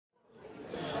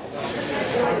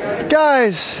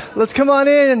Guys, let's come on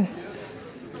in.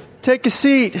 Take a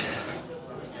seat.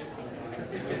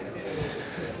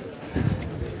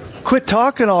 Quit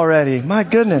talking already. My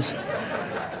goodness.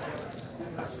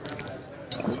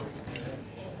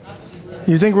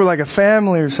 You think we're like a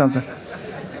family or something.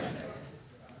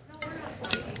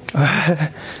 My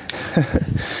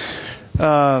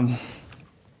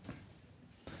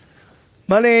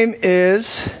name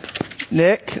is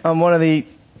Nick. I'm one of the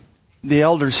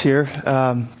elders here.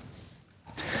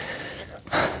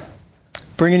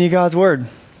 Bringing you God's Word.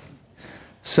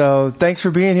 So thanks for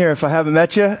being here. If I haven't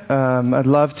met you, I'd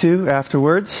love to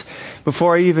afterwards.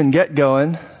 Before I even get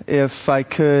going, if I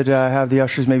could have the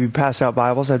ushers maybe pass out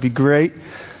Bibles, that'd be great.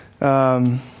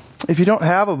 If you don't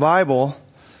have a Bible,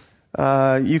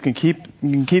 you can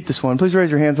keep this one. Please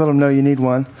raise your hands. Let them know you need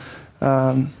one. If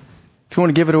you want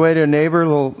to give it away to a neighbor, a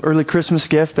little early Christmas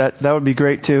gift, that would be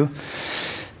great too.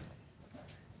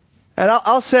 And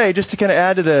I'll say, just to kind of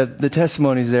add to the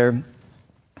testimonies there,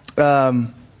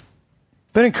 been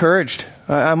encouraged.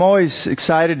 I'm always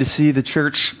excited to see the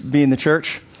church being the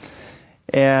church,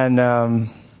 and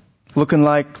looking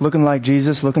like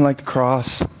Jesus, looking like the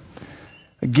cross,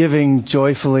 giving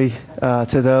joyfully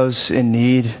to those in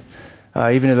need,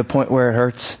 even to the point where it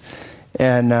hurts.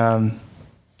 And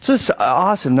so it's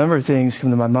awesome. A number of things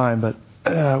come to my mind, but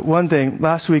one thing,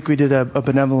 last week we did a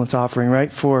benevolence offering,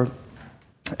 right, for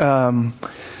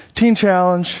Teen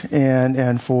Challenge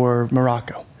and for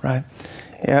Morocco, right?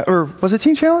 Yeah, or was it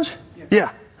Teen Challenge?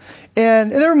 Yeah.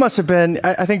 And there must have been,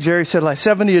 I think Jerry said like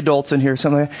 70 adults in here or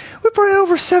something like that. We brought in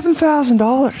over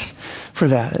 $7,000 for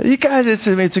that. You guys,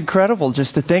 it's incredible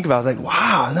just to think about. I was like,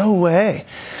 wow, no way.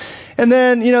 And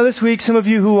then, this week, some of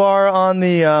you who are on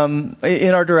the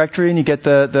in our directory, and you get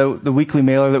the weekly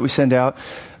mailer that we send out,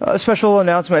 a special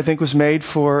announcement I think was made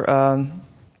for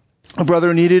a brother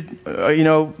who needed,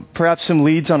 perhaps some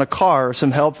leads on a car or some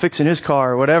help fixing his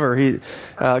car or whatever.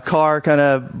 Car kind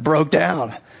of broke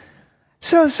down.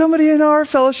 So somebody in our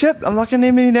fellowship, I'm not going to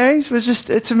name any names, but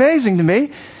it's amazing to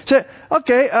me, said,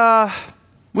 okay,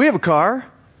 we have a car.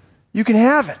 You can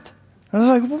have it. I was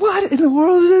like, what in the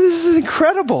world? This is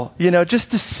incredible.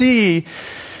 Just to see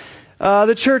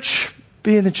the church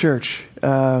being the church,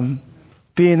 being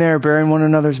there, bearing one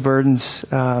another's burdens,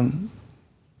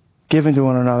 giving to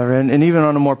one another. And even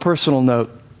on a more personal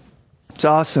note, it's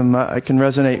awesome. I can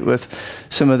resonate with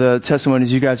some of the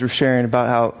testimonies you guys were sharing about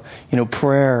how,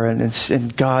 prayer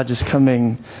and God just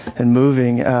coming and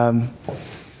moving.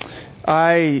 I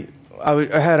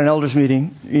had an elders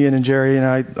meeting, Ian and Jerry and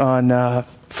I, on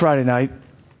Friday night.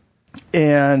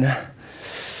 And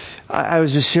I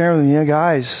was just sharing with you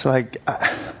guys, like, I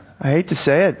hate to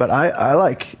say it, but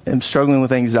I am struggling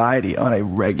with anxiety on a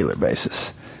regular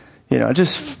basis.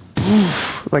 Just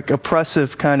like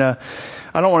oppressive kind of,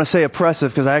 I don't want to say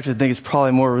oppressive because I actually think it's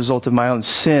probably more a result of my own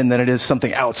sin than it is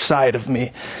something outside of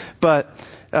me. But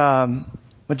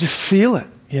just feel it,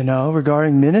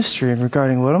 regarding ministry and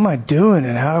regarding what am I doing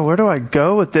and where do I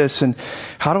go with this and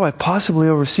how do I possibly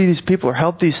oversee these people or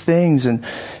help these things and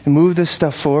move this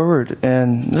stuff forward.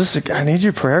 And I need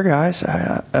your prayer, guys.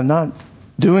 I'm not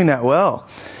doing that well.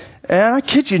 And I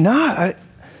kid you not,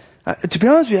 to be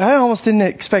honest with you, I almost didn't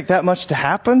expect that much to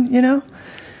happen,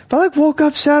 But I woke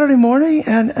up Saturday morning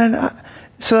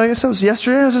so I guess that was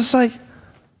yesterday. I was just like,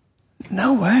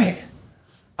 no way.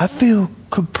 I feel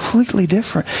completely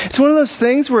different. It's one of those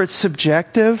things where it's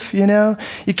subjective, You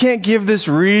can't give this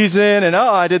reason and,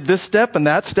 I did this step and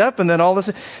that step and then all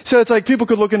this. So it's like people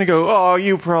could look in and go, oh,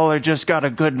 you probably just got a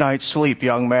good night's sleep,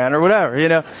 young man, or whatever,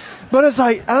 But it's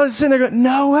like, I was sitting there going,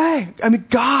 no way. I mean,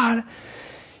 God,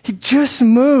 He just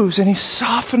moves and He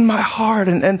softened my heart.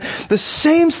 And the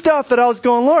same stuff that I was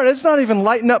going, Lord, it's not even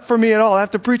lighting up for me at all. I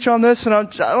have to preach on this and I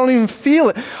don't even feel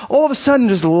it. All of a sudden,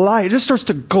 just light. It just starts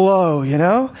to glow,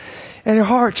 And your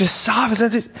heart just softens. I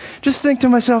just think to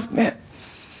myself, man,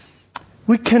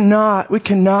 we cannot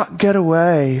get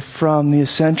away from the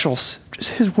essentials.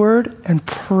 Just His Word and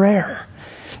prayer.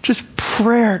 Just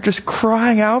prayer, just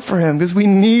crying out for Him because we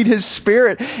need His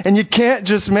Spirit. And you can't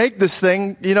just make this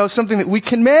thing, something that we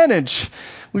can manage.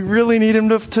 We really need Him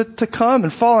to come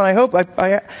and fall. And I hope,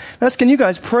 I'm asking you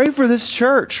guys, pray for this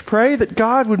church. Pray that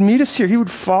God would meet us here. He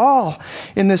would fall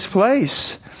in this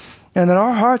place. And that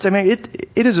our hearts, it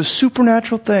is a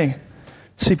supernatural thing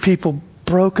to see people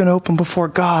broken open before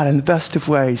God in the best of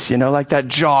ways, like that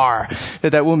jar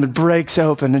that woman breaks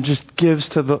open and just gives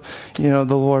to the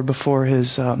Lord before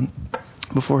His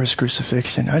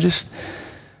crucifixion.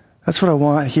 That's what I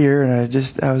want here, and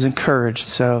I was encouraged.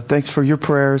 So thanks for your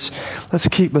prayers. Let's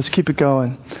keep it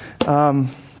going.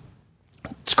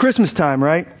 It's Christmas time,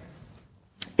 right?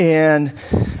 And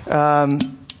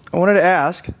I wanted to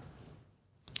ask,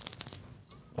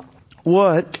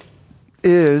 what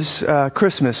is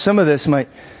Christmas? Some of this might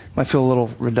feel a little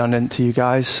redundant to you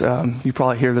guys. You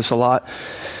probably hear this a lot.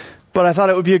 But I thought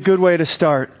it would be a good way to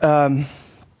start. I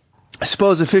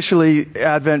suppose officially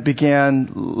Advent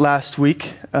began last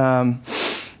week. And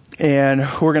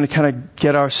we're going to kind of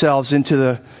get ourselves into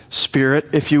the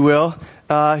spirit, if you will,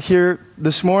 here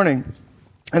this morning.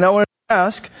 And I want to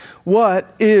ask,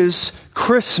 what is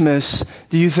Christmas,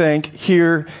 do you think,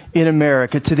 here in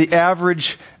America? To the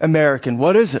average American,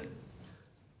 what is it?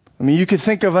 I mean, you could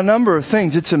think of a number of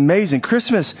things. It's amazing.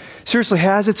 Christmas seriously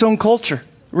has its own culture.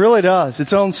 It really does.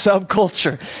 Its own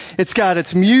subculture. It's got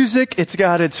its music. It's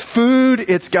got its food.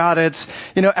 It's got its,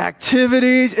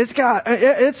 activities.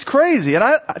 It's crazy.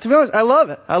 And to be honest, I love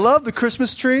it. I love the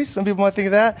Christmas tree. Some people might think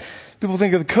of that. People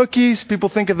think of the cookies. People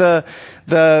think of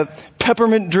the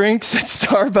peppermint drinks at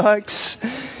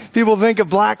Starbucks. People think of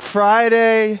Black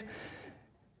Friday.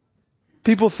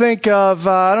 People think of,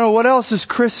 I don't know, what else is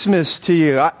Christmas to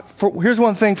you? Here's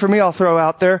one thing for me I'll throw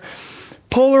out there.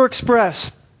 Polar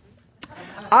Express.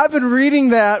 I've been reading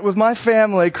that with my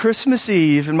family Christmas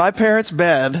Eve in my parents'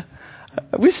 bed.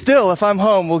 We still, if I'm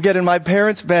home, will get in my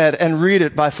parents' bed and read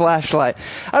it by flashlight.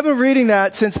 I've been reading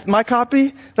that since my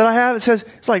copy that I have, it says,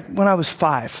 it's like when I was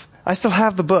 5. I still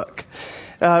have the book.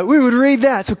 We would read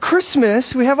that. So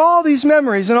Christmas, we have all these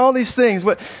memories and all these things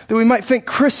that we might think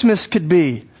Christmas could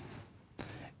be.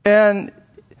 And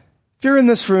if you're in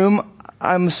this room,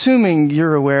 I'm assuming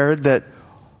you're aware that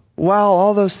while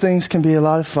all those things can be a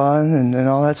lot of fun and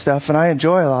all that stuff, and I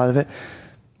enjoy a lot of it,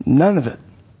 none of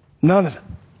it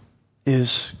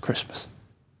is Christmas,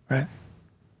 right?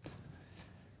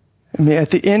 I mean,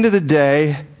 at the end of the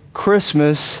day,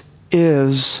 Christmas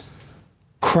is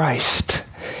Christ.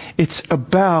 It's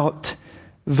about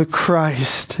the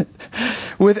Christ.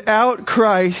 Without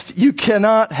Christ, you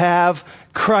cannot have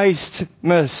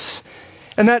Christmas.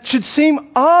 And that should seem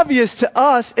obvious to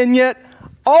us, and yet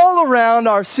all around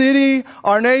our city,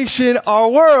 our nation, our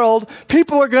world,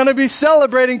 people are going to be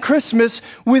celebrating Christmas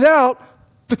without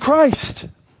the Christ.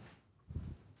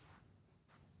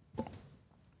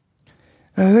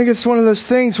 And I think it's one of those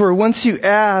things where once you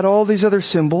add all these other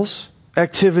symbols,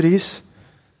 activities,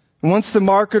 and once the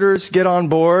marketers get on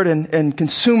board and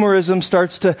consumerism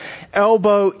starts to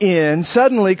elbow in,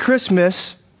 suddenly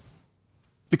Christmas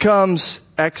becomes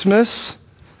Xmas,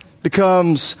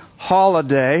 becomes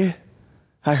holiday.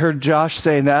 I heard Josh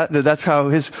saying that's how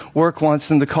his work wants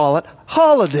them to call it,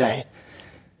 holiday.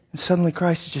 And suddenly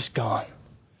Christ is just gone.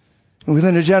 And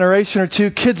within a generation or two,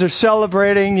 kids are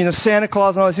celebrating, Santa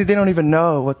Claus and all this. They don't even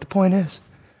know what the point is.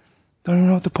 Don't even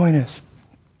know what the point is.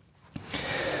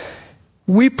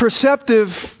 We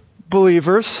perceptive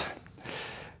believers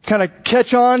kind of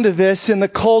catch on to this in the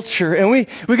culture, and we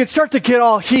can start to get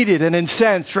all heated and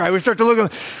incensed, right? We start to look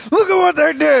at what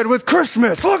they did with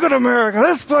Christmas. Look at America.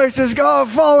 This place is all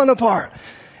falling apart.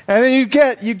 And then you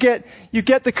get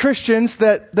the Christians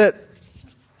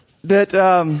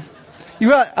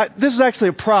this is actually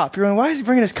a prop. You're going, why is he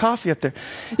bringing his coffee up there?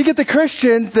 You get the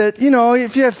Christians that,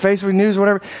 if you have Facebook News or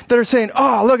whatever, that are saying,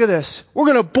 oh, look at this. We're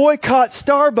going to boycott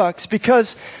Starbucks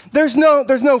because there's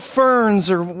no ferns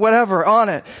or whatever on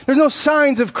it. There's no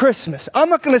signs of Christmas. I'm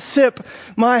not going to sip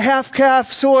my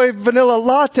half-calf soy vanilla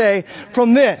latte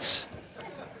from this.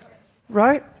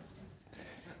 Right?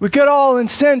 We get all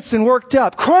incensed and worked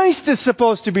up. Christ is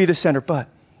supposed to be the center, but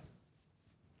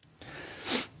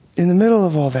in the middle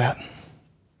of all that,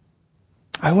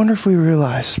 I wonder if we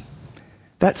realize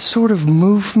that sort of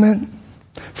movement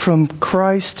from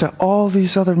Christ to all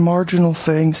these other marginal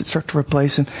things that start to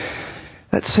replace Him,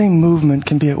 that same movement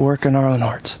can be at work in our own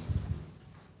hearts.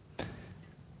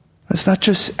 It's not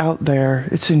just out there,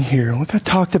 it's in here. We kind of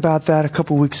talked about that a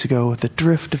couple weeks ago with the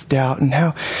drift of doubt and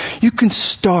how you can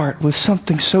start with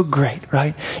something so great,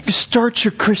 right? You start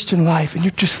your Christian life and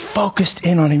you're just focused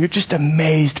in on Him. You're just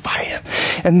amazed by Him.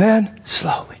 And then,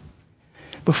 slowly,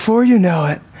 before you know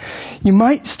it, you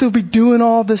might still be doing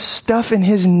all this stuff in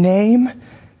His name,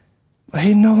 but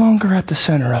He's no longer at the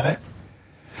center of it.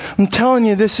 I'm telling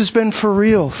you, this has been for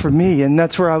real for me, and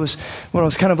that's what I was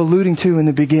kind of alluding to in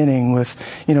the beginning with,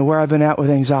 where I've been at with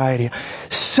anxiety.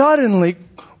 Suddenly,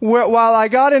 while I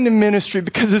got into ministry,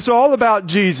 because it's all about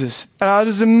Jesus, and I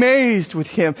was amazed with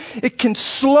Him, it can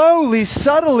slowly,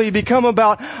 subtly become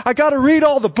about, I got to read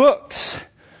all the books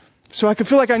so I can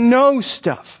feel like I know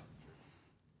stuff.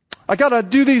 I got to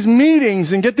do these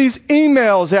meetings and get these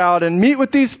emails out and meet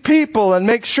with these people and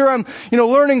make sure I'm,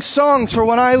 learning songs for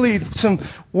when I lead some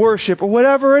worship or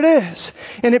whatever it is.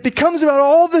 And it becomes about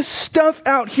all this stuff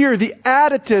out here, the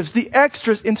additives, the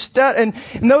extras instead,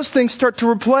 and those things start to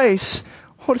replace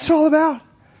what it's all about.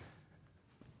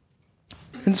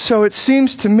 And so it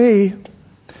seems to me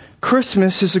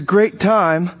Christmas is a great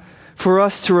time for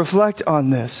us to reflect on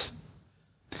this.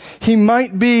 He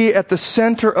might be at the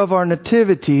center of our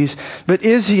nativities, but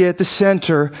is He at the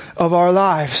center of our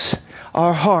lives,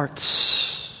 our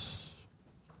hearts?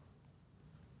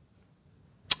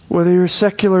 Whether you're a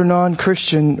secular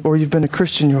non-Christian or you've been a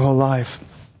Christian your whole life,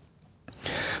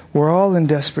 we're all in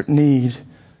desperate need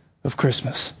of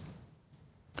Christmas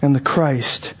and the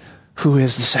Christ who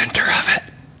is the center of it.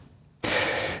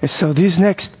 And so these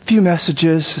next few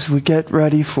messages, as we get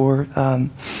ready for,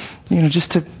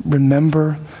 just to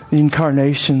remember the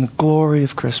incarnation, the glory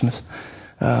of Christmas,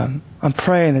 I'm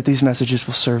praying that these messages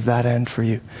will serve that end for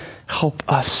you. Help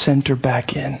us center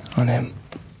back in on Him.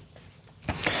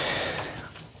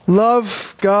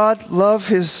 Love God, love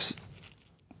His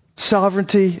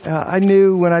sovereignty. I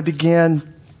knew when I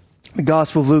began the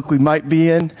Gospel of Luke we might be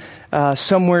in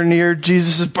somewhere near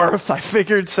Jesus' birth. I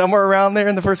figured somewhere around there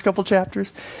in the first couple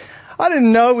chapters. I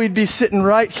didn't know we'd be sitting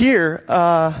right here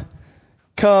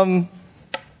come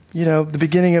the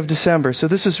beginning of December. So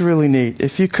this is really neat.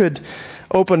 If you could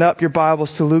open up your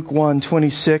Bibles to Luke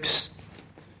 1:26.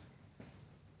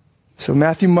 So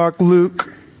Matthew, Mark,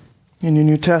 Luke in your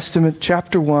New Testament,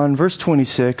 chapter 1, verse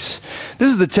 26.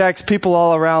 This is the text people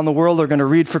all around the world are going to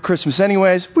read for Christmas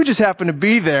anyways. We just happen to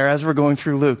be there as we're going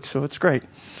through Luke, so it's great.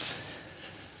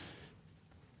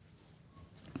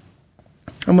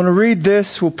 I'm going to read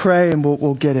this, we'll pray, and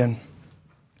we'll get in.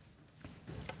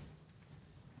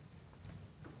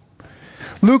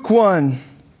 Luke 1,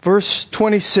 verse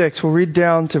 26. We'll read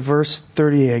down to verse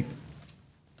 38.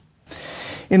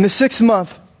 In the 6th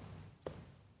month,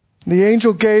 the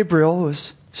angel Gabriel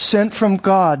was sent from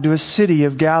God to a city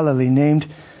of Galilee named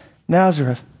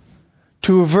Nazareth,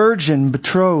 to a virgin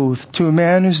betrothed to a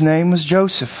man whose name was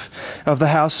Joseph, of the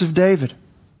house of David.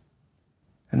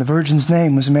 And the virgin's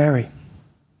name was Mary.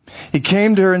 He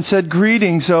came to her and said,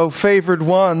 "Greetings, O favored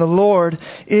one, the Lord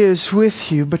is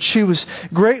with you." But she was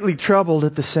greatly troubled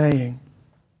at the saying,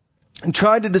 and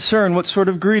tried to discern what sort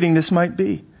of greeting this might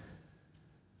be.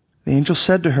 The angel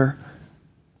said to her,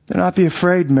 "Do not be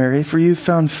afraid, Mary, for you have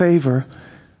found favor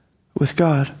with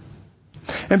God.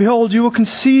 And behold, you will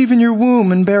conceive in your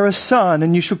womb and bear a son,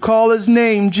 and you shall call his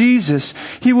name Jesus.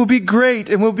 He will be great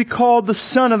and will be called the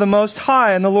Son of the Most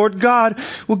High, and the Lord God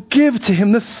will give to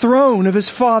him the throne of his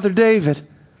father David.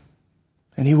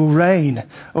 And he will reign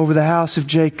over the house of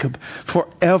Jacob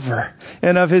forever,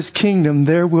 and of his kingdom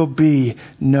there will be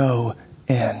no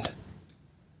end."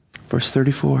 Verse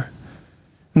 34.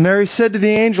 Mary said to the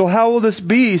angel, "How will this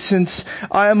be, since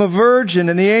I am a virgin?"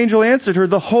 And the angel answered her,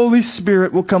 "The Holy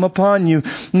Spirit will come upon you,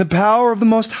 and the power of the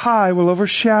Most High will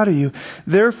overshadow you.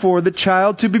 Therefore the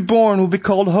child to be born will be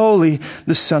called Holy,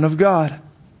 the Son of God.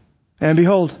 And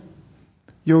behold,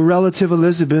 your relative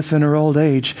Elizabeth in her old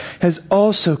age has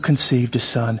also conceived a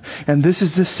son, and this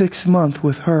is the 6th month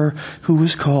with her who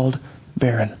was called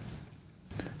barren.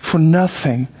 For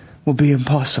nothing will be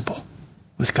impossible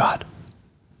with God."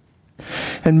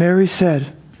 And Mary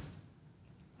said,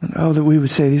 and oh, that we would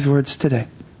say these words today,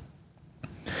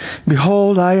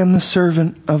 "Behold, I am the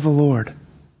servant of the Lord.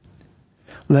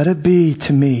 Let it be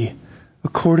to me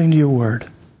according to your word."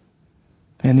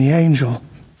 And the angel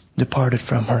departed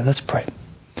from her. Let's pray.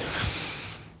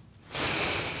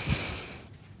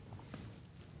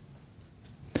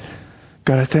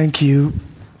 God, I thank you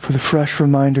for the fresh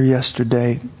reminder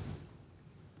yesterday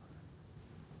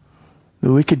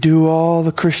that we could do all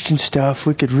the Christian stuff,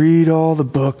 we could read all the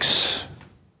books,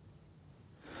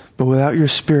 but without your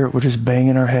Spirit, we're just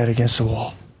banging our head against the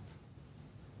wall.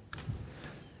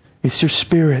 It's your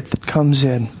Spirit that comes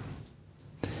in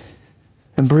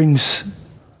and brings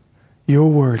your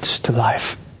words to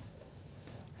life,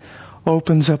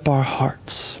 opens up our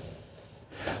hearts,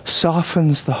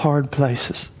 softens the hard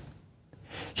places,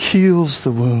 heals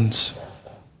the wounds,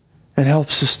 and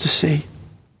helps us to see.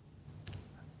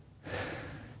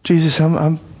 Jesus,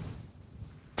 I'm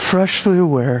freshly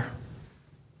aware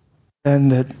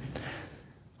and that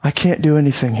I can't do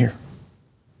anything here.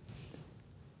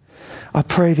 I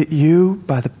pray that you,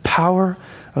 by the power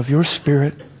of your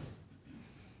Spirit,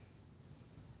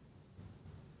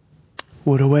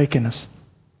 would awaken us,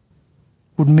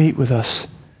 would meet with us,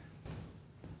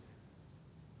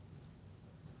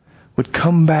 would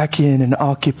come back in and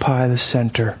occupy the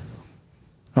center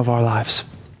of our lives.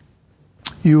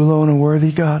 You alone are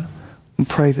worthy, God. And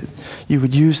pray that you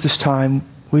would use this time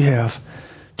we have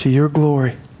to your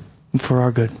glory and for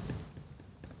our good.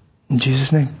 In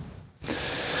Jesus' name.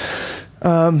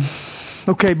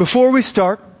 Okay, before we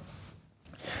start,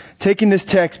 taking this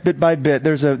text bit by bit,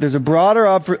 there's a broader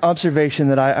observation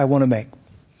that I want to make.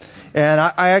 And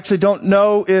I actually don't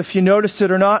know if you noticed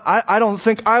it or not. I don't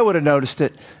think I would have noticed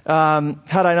it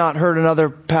had I not heard another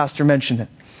pastor mention it.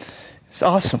 It's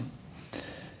awesome.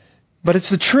 But it's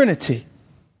the Trinity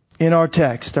in our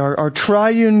text. Our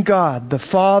triune God, the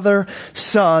Father,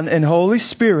 Son, and Holy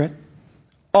Spirit,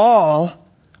 all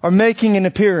are making an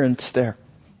appearance there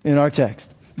in our text.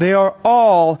 They are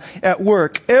all at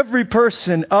work. Every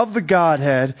person of the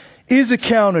Godhead is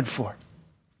accounted for.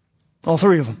 All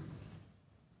three of them.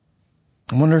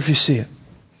 I wonder if you see it.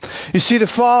 You see the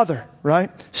Father, right?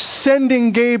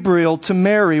 Sending Gabriel to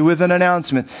Mary with an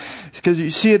announcement. Because you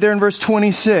see it there in verse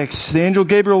 26. The angel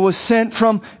Gabriel was sent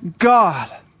from God.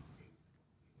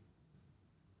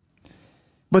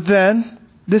 But then,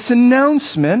 this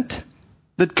announcement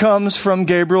that comes from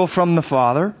Gabriel from the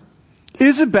Father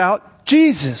is about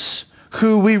Jesus,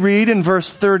 who we read in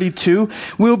verse 32,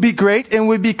 will be great and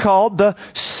will be called the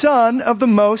Son of the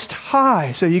Most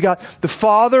High. So you got the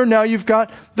Father, now you've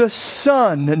got the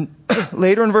Son. And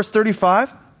later in verse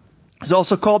 35, he's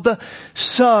also called the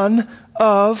Son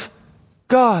of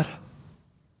God.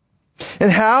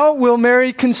 And how will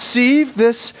Mary conceive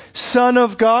this Son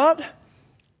of God?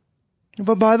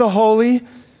 But by the Holy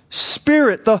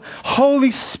Spirit. The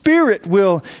Holy Spirit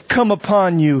will come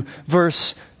upon you.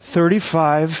 Verse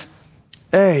 35a.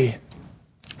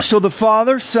 So the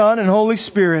Father, Son, and Holy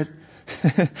Spirit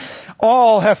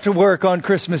all have to work on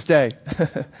Christmas Day.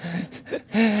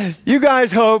 You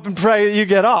guys hope and pray that you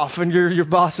get off and your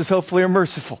bosses hopefully are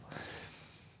merciful.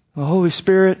 The Holy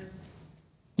Spirit,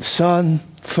 the Son,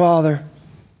 Father,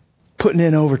 putting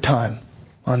in overtime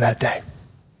on that day.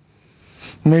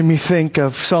 It made me think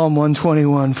of Psalm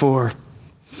 121:4.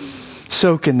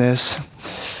 Soak in this.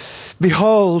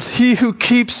 Behold, he who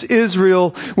keeps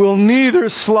Israel will neither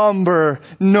slumber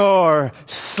nor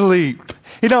sleep.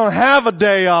 He don't have a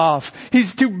day off.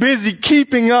 He's too busy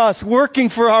keeping us, working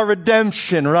for our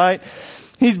redemption, right?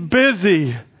 He's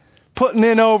busy putting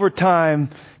in overtime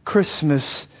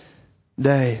Christmas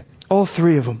Day. All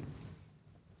three of them.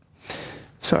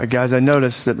 Sorry guys, I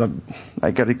noticed that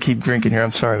I got to keep drinking here.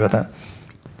 I'm sorry about that.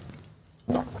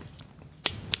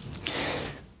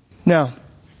 Now,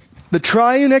 the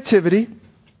triune activity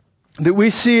that we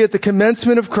see at the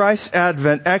commencement of Christ's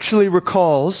advent actually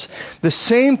recalls the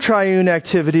same triune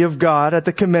activity of God at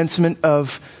the commencement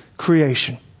of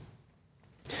creation.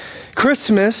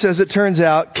 Christmas, as it turns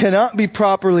out, cannot be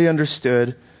properly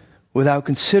understood without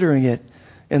considering it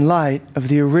in light of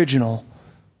the original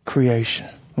creation.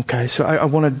 Okay, so I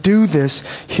want to do this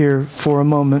here for a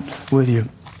moment with you.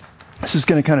 This is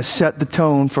going to kind of set the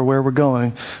tone for where we're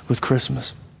going with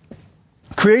Christmas.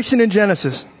 Creation in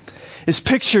Genesis is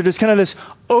pictured as kind of this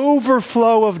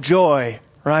overflow of joy,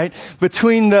 right?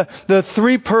 Between the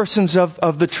three persons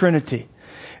of the Trinity.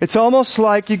 It's almost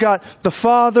like you got the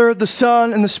Father, the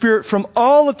Son, and the Spirit from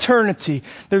all eternity.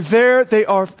 They're there,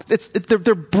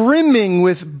 they're brimming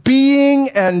with being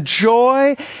and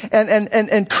joy.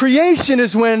 And creation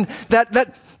is when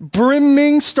that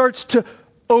brimming starts to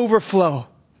overflow.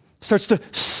 Starts to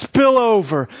spill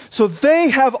over. So they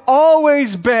have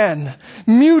always been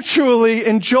mutually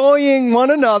enjoying one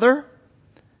another.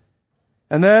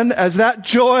 And then as that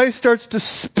joy starts to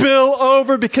spill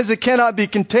over because it cannot be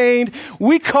contained,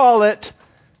 we call it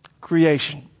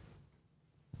creation.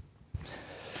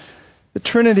 The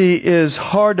Trinity is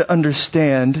hard to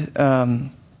understand,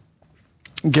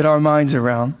 get our minds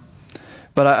around.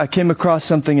 But I came across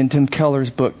something in Tim Keller's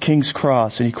book, King's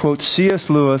Cross, and he quotes C.S.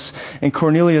 Lewis and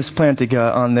Cornelius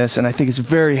Plantinga on this, and I think it's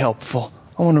very helpful.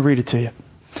 I want to read it to you.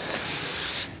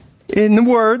 In the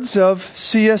words of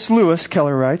C.S. Lewis,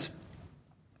 Keller writes,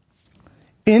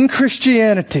 in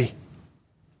Christianity,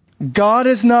 God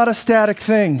is not a static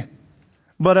thing,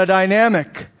 but a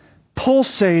dynamic,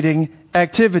 pulsating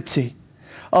activity.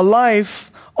 A life,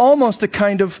 almost a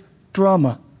kind of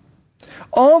drama.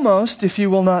 Almost, if you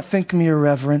will not think me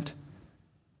irreverent,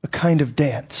 a kind of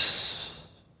dance.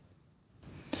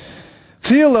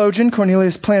 Theologian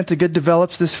Cornelius Plantinga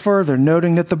develops this further,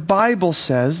 noting that the Bible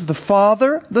says the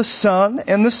Father, the Son,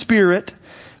 and the Spirit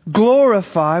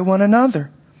glorify one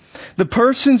another. The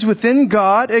persons within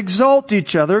God exalt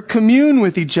each other, commune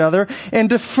with each other, and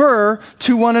defer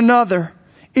to one another.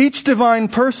 Each divine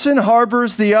person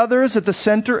harbors the others at the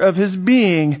center of his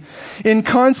being. In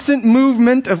constant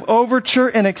movement of overture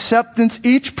and acceptance,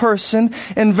 each person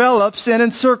envelops and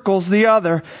encircles the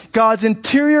other. God's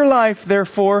interior life,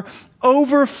 therefore,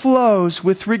 overflows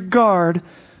with regard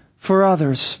for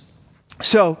others.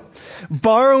 So,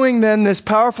 Borrowing then this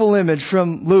powerful image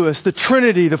from Lewis, the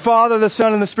Trinity, the Father, the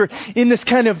Son, and the Spirit, in this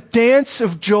kind of dance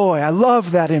of joy. I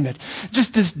love that image.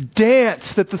 Just this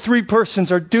dance that the three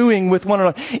persons are doing with one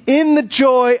another. In the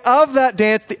joy of that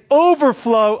dance, the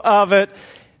overflow of it,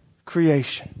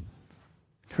 creation.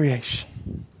 Creation.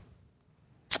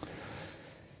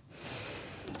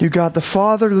 You got the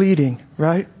Father leading,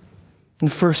 right? In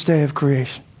the first day of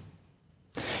creation.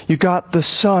 You got the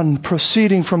Son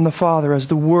proceeding from the Father as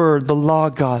the Word, the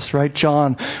Logos, right?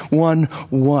 John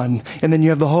 1:1. And then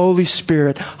you have the Holy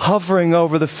Spirit hovering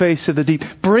over the face of the deep,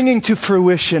 bringing to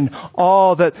fruition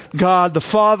all that God, the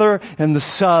Father, and the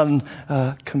Son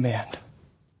command.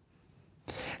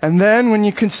 And then when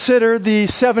you consider the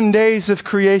 7 days of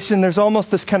creation, there's almost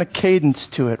this kind of cadence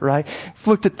to it, right? I've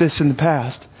looked at this in the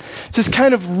past. It's this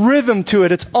kind of rhythm to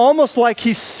it. It's almost like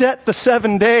He set the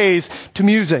 7 days to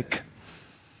music.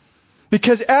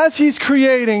 Because as He's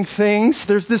creating things,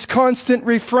 there's this constant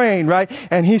refrain, right?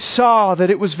 And He saw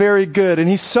that it was very good, and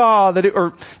He saw that it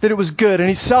was good, and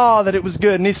He saw that it was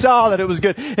good, and He saw that it was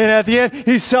good, and at the end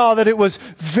He saw that it was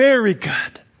very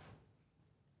good.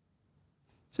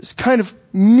 This kind of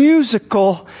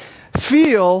musical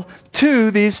feel to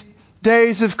these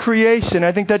days of creation.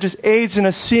 I think that just aids in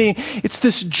us seeing it's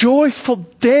this joyful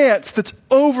dance that's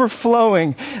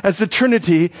overflowing as the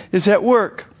Trinity is at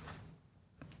work.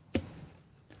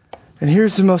 And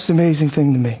here's the most amazing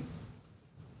thing to me.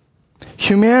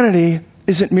 Humanity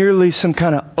isn't merely some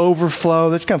kind of overflow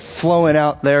that's kind of flowing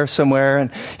out there somewhere and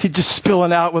He's just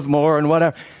spilling out with more and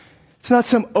whatever. It's not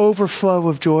some overflow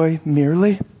of joy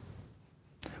merely.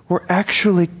 We're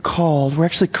actually called, we're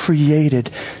actually created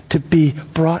to be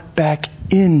brought back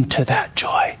into that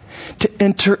joy, to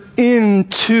enter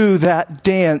into that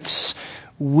dance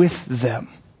with them.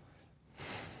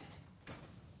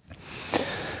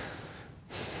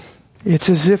 It's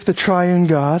as if the triune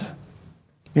God,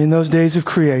 in those days of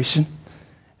creation,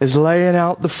 is laying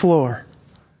out the floor,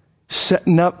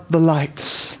 setting up the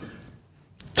lights,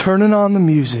 turning on the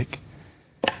music,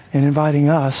 and inviting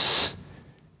us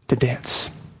to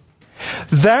dance.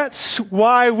 That's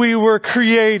why we were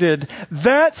created.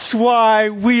 That's why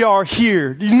we are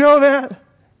here. Do you know that?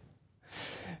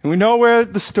 And we know where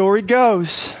the story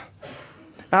goes.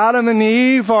 Adam and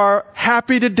Eve are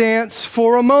happy to dance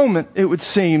for a moment, it would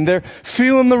seem. They're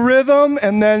feeling the rhythm,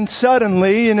 and then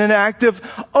suddenly, in an act of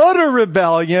utter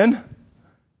rebellion,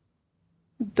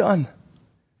 done.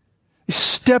 You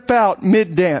step out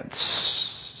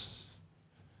mid-dance.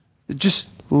 Just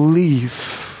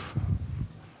leave.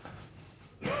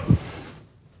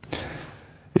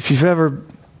 If you've ever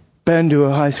been to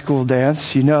a high school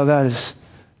dance, you know that is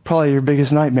probably your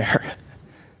biggest nightmare.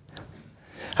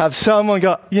 Have someone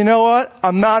go, you know what?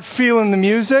 I'm not feeling the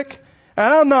music,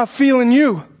 and I'm not feeling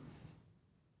you.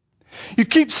 You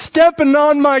keep stepping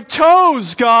on my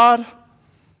toes, God.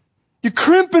 You're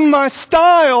crimping my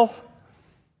style.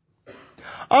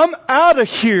 I'm out of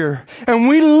here. And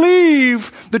we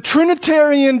leave the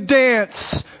Trinitarian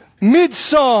dance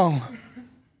mid-song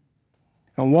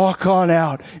and walk on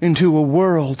out into a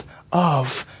world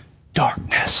of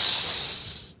darkness.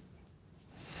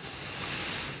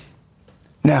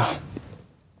 Now,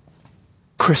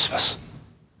 Christmas.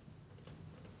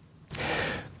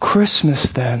 Christmas,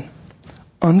 then,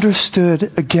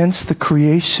 understood against the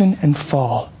creation and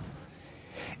fall,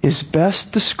 is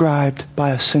best described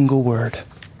by a single word.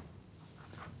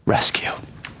 Rescue.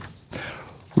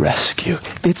 Rescue.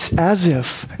 It's as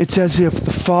if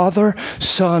the Father,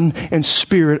 Son, and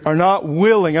Spirit are not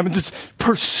willing, just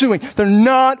pursuing. They're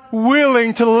not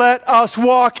willing to let us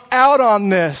walk out on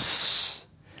this.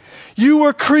 You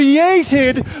were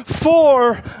created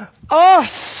for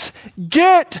us.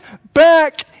 Get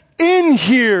back in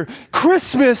here.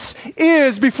 Christmas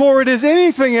is, before it is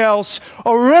anything else,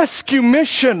 a rescue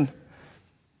mission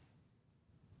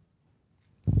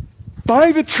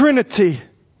by the Trinity,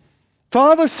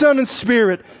 Father, Son, and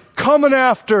Spirit, coming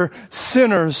after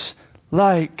sinners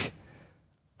like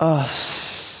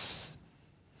us.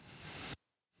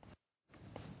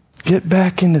 Get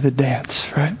back into the dance,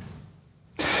 right?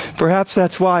 Perhaps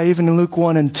that's why even in Luke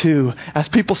 1 and 2, as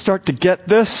people start to get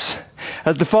this,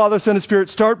 as the Father, Son, and Spirit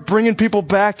start bringing people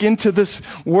back into this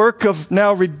work of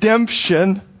now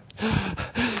redemption,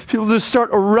 people just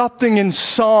start erupting in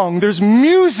song. There's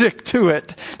music to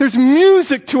it. There's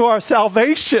music to our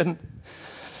salvation.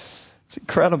 It's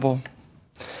incredible.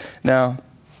 Now,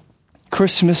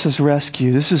 Christmas is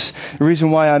rescue. This is the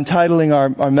reason why I'm titling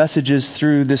our messages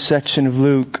through this section of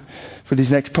Luke for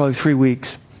these next probably 3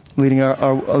 weeks, leading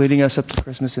us up to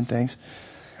Christmas and things.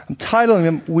 I'm titling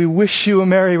them, We Wish You a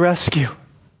Merry Rescue.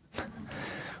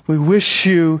 We wish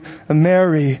you a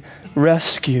merry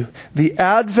rescue. The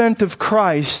advent of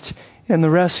Christ and the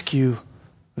rescue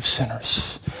of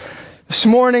sinners. This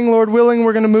morning, Lord willing,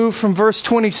 we're going to move from verse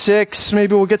 26.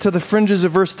 Maybe we'll get to the fringes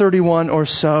of verse 31 or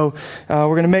so. We're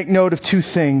going to make note of two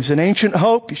things. An ancient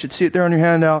hope, you should see it there on your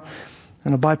handout,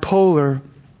 and a bipolar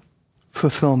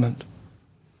fulfillment.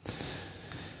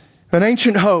 An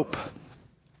ancient hope,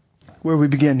 where we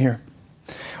begin here.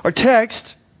 Our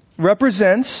text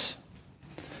represents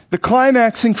the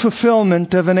climaxing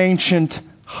fulfillment of an ancient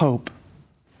hope.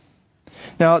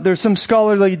 Now, there's some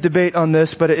scholarly debate on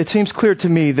this, but it seems clear to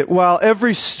me that while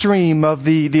every stream of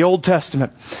the Old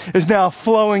Testament is now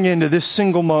flowing into this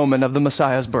single moment of the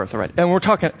Messiah's birth, right? And we're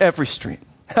talking every stream.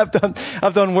 I've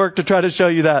done work to try to show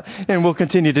you that, and we'll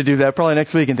continue to do that probably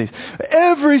next week and things.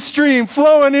 Every stream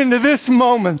flowing into this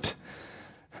moment.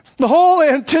 The whole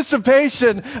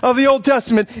anticipation of the Old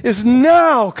Testament is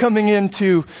now coming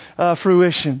into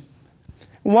fruition.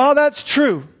 While that's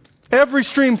true, every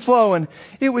stream flowing,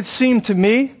 it would seem to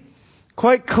me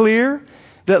quite clear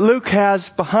that Luke has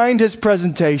behind his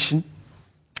presentation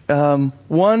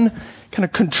one kind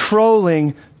of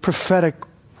controlling prophetic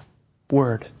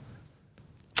word.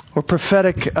 Or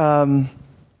prophetic, what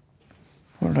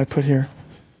did I put here?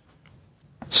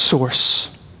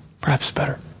 Source. Perhaps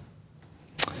better.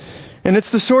 And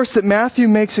it's the source that Matthew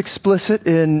makes explicit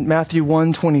in Matthew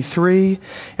 1:23,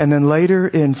 and then later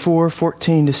in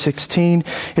 4:14 to 16.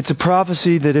 It's a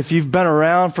prophecy that if you've been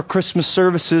around for Christmas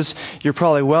services, you're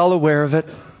probably well aware of it.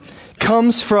 It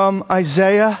comes from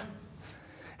Isaiah.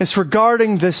 It's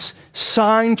regarding this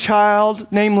sign child,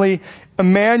 namely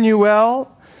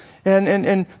Emmanuel.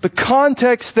 And the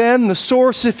context then, the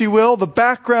source, if you will, the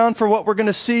background for what we're going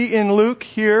to see in Luke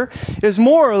here is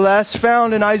more or less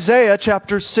found in Isaiah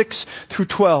chapters 6 through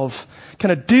 12.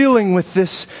 Kind of dealing with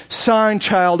this sign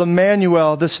child,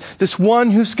 Emmanuel, this one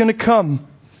who's going to come.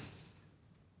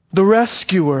 The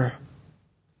rescuer.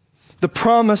 The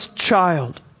promised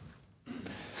child.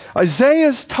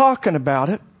 Isaiah's talking about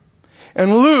it.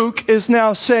 And Luke is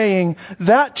now saying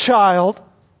that child,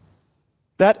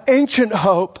 that ancient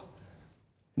hope,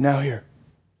 now here.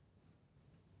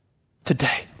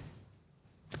 Today.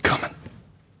 Coming.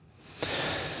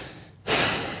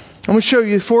 I'm going to show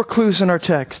you 4 clues in our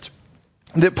text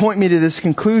that point me to this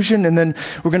conclusion, and then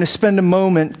we're going to spend a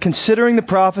moment considering the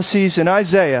prophecies in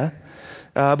Isaiah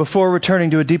before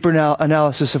returning to a deeper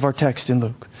analysis of our text in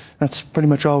Luke. That's pretty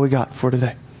much all we got for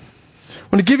today. I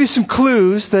want to give you some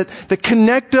clues that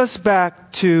connect us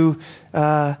back to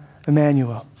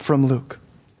Emmanuel from Luke.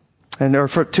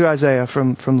 To Isaiah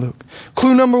from Luke.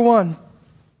 Clue number 1,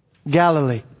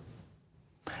 Galilee.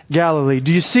 Galilee.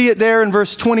 Do you see it there in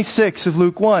verse 26 of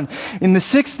Luke 1? In the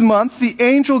 6th month, the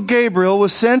angel Gabriel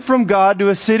was sent from God to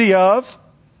a city of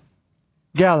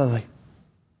Galilee.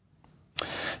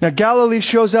 Now, Galilee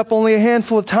shows up only a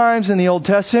handful of times in the Old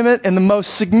Testament, and the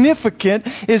most significant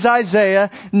is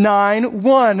Isaiah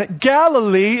 9:1.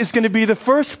 Galilee is going to be the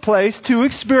first place to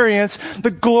experience the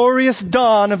glorious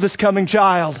dawn of this coming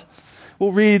child.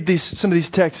 We'll read some of these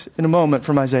texts in a moment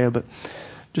from Isaiah, but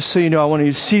just so you know, I want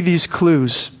you to see these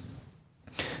clues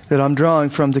that I'm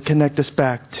drawing from to connect us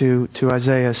back to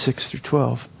Isaiah 6 through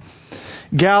 12.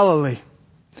 Galilee.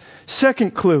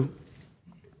 Second clue,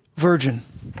 virgin.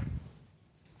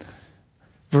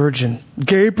 Virgin.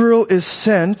 Gabriel is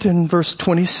sent, in verse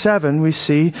 27 we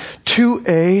see, to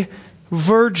a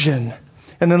virgin.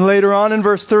 And then later on in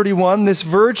verse 31, this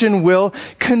virgin will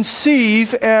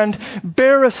conceive and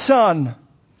bear a son.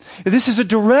 This is a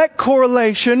direct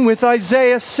correlation with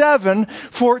Isaiah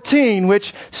 7:14,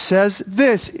 which says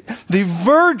this: the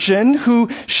virgin who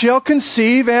shall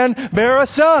conceive and bear a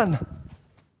son.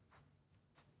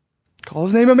 Call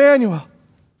his name Emmanuel.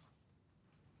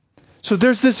 So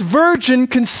there's this virgin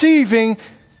conceiving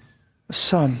a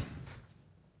son.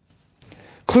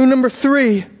 Clue number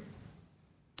 3.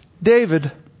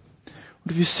 David.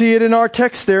 If you see it in our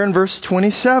text there in verse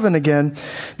 27 again.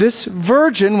 This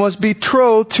virgin was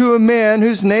betrothed to a man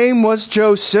whose name was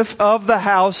Joseph of the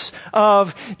house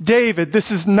of David.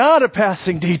 This is not a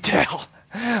passing detail.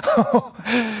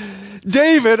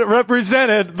 David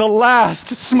represented the last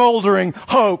smoldering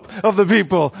hope of the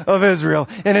people of Israel.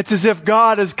 And it's as if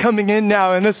God is coming in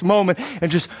now in this moment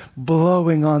and just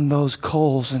blowing on those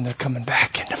coals, and they're coming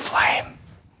back into flame.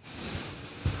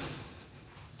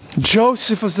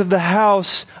 Joseph was of the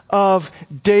house of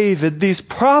David. These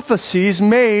prophecies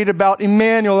made about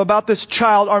Emmanuel, about this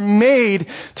child, are made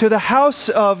to the house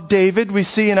of David, we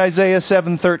see in Isaiah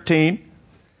 7:13.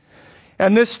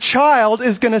 And this child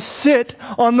is going to sit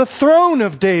on the throne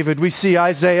of David, we see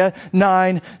Isaiah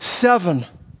 9:7.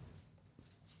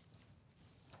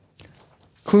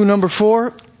 Clue number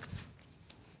 4.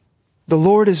 The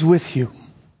Lord is with you.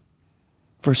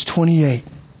 Verse 28,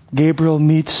 Gabriel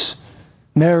meets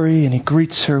Mary and he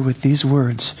greets her with these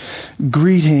words.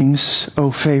 Greetings,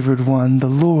 O favored one, the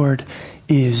Lord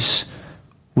is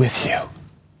with you.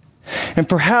 And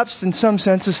perhaps in some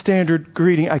sense a standard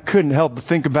greeting, I couldn't help but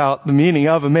think about the meaning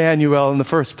of Emmanuel in the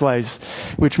first place,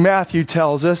 which Matthew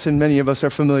tells us, and many of us are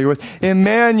familiar with.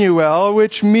 Emmanuel,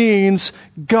 which means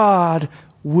God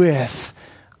with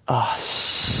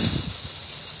us.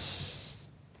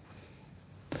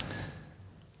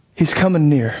 He's coming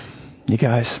near, you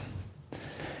guys.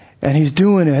 And He's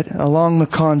doing it along the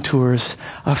contours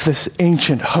of this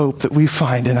ancient hope that we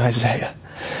find in Isaiah.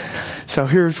 So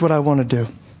here's what I want to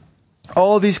do.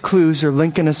 All these clues are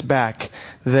linking us back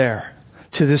there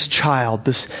to this child,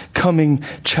 this coming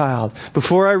child.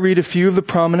 Before I read a few of the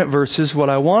prominent verses,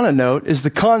 what I want to note is the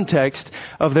context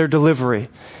of their delivery.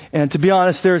 And to be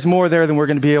honest, there's more there than we're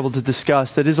going to be able to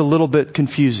discuss that is a little bit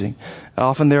confusing.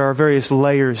 Often there are various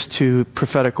layers to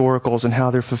prophetic oracles and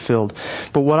how they're fulfilled.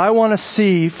 But what I want to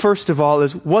see, first of all,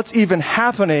 is what's even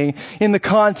happening in the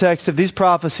context of these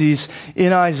prophecies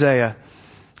in Isaiah.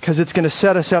 Because it's going to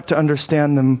set us up to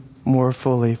understand them more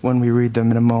fully when we read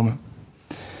them in a moment.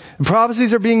 The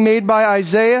prophecies are being made by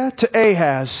Isaiah to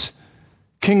Ahaz,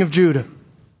 king of Judah,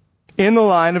 in the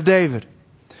line of David.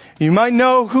 You might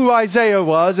know who Isaiah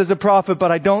was as a prophet,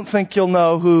 but I don't think you'll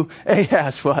know who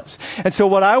Ahaz was. And so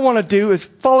what I want to do is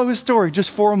follow his story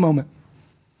just for a moment.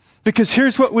 Because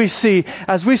here's what we see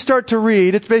as we start to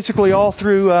read. It's basically all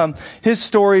through his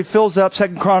story fills up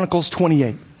 2 Chronicles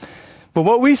 28. But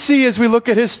what we see as we look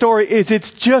at his story is it's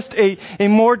just a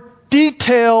more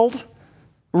detailed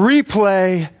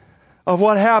replay of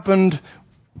what happened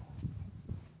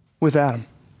with Adam.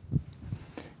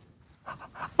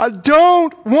 I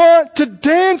don't want to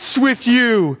dance with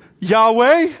you,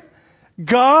 Yahweh,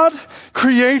 God,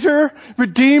 Creator,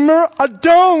 Redeemer. I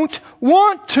don't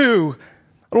want to.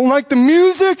 I don't like the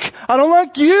music. I don't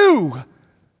like you.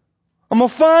 I'm going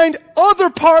to find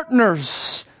other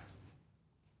partners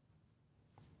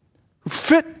who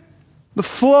fit the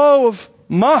flow of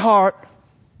my heart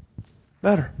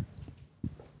better.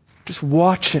 Just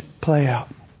watch it play out.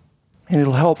 And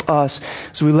it'll help us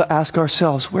as we ask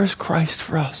ourselves, where's Christ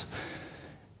for us?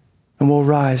 And we'll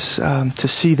rise to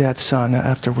see that sun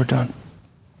after we're done.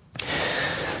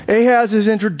 Ahaz is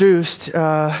introduced, 2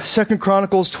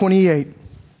 Chronicles 28,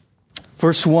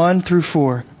 verse 1 through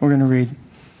 4. We're going to read.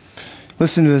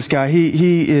 Listen to this guy.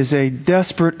 He is a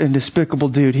desperate and despicable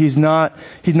dude. He's not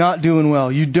doing well.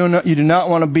 You do not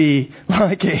want to be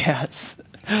like Ahaz.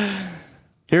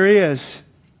 Here he is.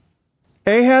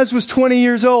 Ahaz was 20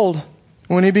 years old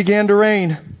when he began to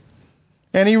reign.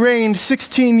 And he reigned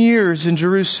 16 years in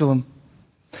Jerusalem.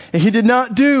 And he did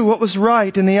not do what was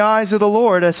right in the eyes of the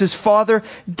Lord as his father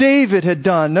David had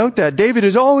done. Note that. David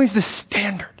is always the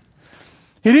standard.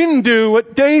 He didn't do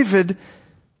what David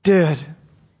did.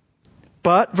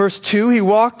 But, verse 2, he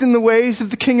walked in the ways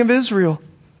of the king of Israel.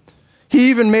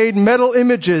 He even made metal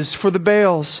images for the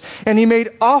Baals. And he made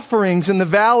offerings in the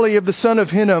valley of the son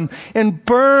of Hinnom and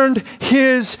burned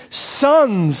his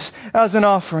sons as an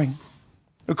offering,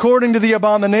 according to the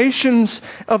abominations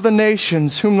of the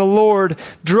nations whom the Lord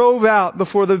drove out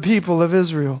before the people of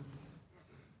Israel.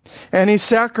 And he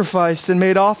sacrificed and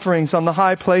made offerings on the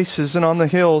high places and on the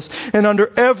hills and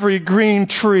under every green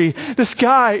tree. This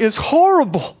guy is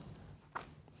horrible.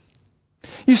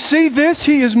 You see this?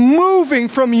 He is moving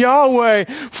from Yahweh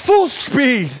full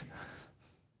speed.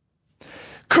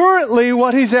 Currently,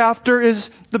 what he's after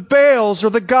is the Baals, or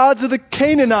the gods of the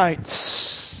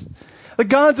Canaanites. The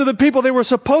gods of the people they were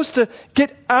supposed to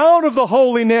get out of the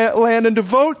Holy Land and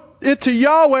devote it to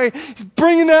Yahweh. He's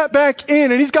bringing that back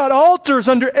in, and he's got altars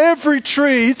under every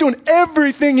tree. He's doing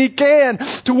everything he can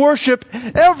to worship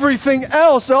everything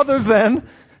else other than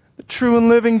the true and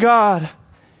living God.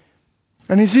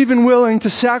 And he's even willing to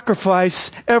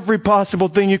sacrifice every possible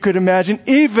thing you could imagine,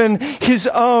 even his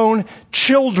own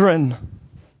children.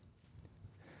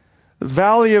 The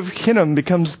valley of Hinnom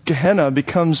becomes Gehenna,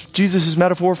 becomes Jesus'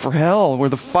 metaphor for hell, where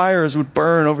the fires would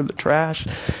burn over the trash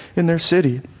in their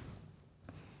city.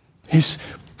 He's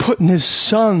putting his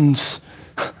sons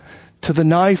to the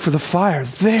knife or the fire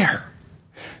there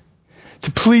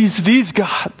to please these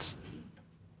gods.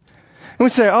 And we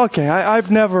say, okay,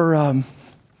 I've never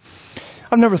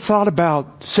thought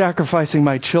about sacrificing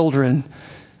my children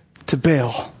to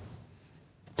Baal,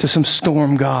 to some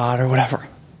storm god or whatever.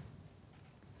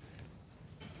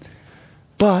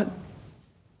 But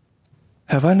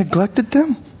have I neglected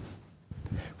them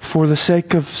for the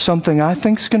sake of something I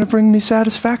think is going to bring me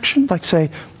satisfaction? Like,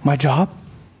 say, my job?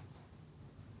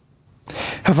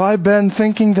 Have I been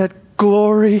thinking that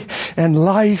glory and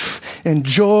life and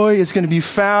joy is going to be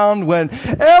found when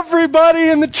everybody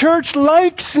in the church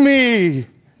likes me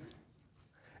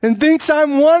and thinks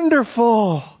I'm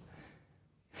wonderful.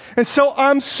 And so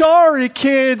I'm sorry,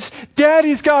 kids.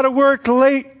 Daddy's got to work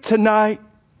late tonight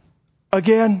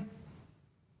again.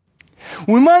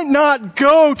 We might not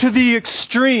go to the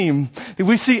extreme that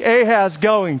we see Ahaz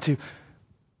going to,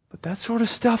 but that sort of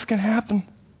stuff can happen.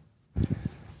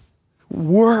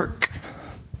 Work,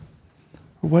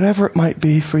 or whatever it might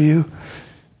be for you,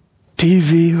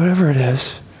 TV, whatever it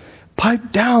is.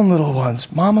 Pipe down, little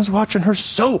ones. Mama's watching her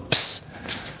soaps.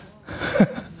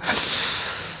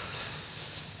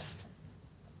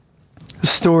 The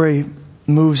story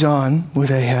moves on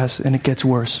with Ahaz, and it gets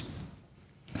worse.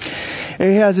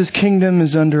 Ahaz's kingdom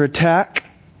is under attack.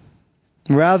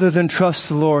 Rather than trust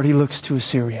the Lord, he looks to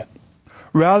Assyria.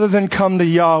 Rather than come to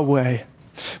Yahweh,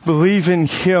 believe in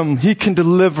Him, He can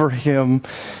deliver him,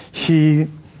 he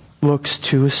looks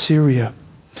to Assyria.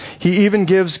 He even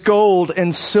gives gold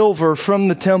and silver from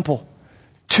the temple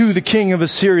to the king of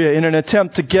Assyria in an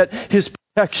attempt to get his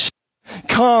protection.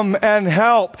 Come and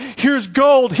help. Here's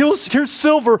gold. Here's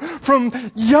silver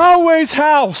from Yahweh's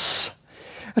house.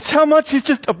 That's how much he's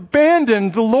just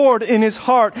abandoned the Lord in his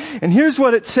heart. And here's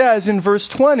what it says in verse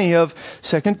 20 of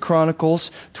 2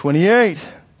 Chronicles 28.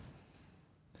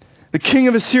 The king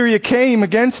of Assyria came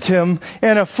against him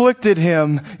and afflicted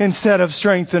him instead of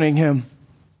strengthening him.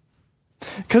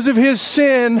 Because of his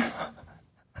sin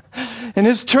and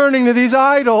his turning to these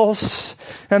idols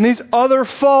and these other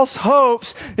false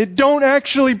hopes, it don't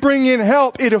actually bring in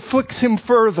help. It afflicts him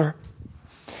further.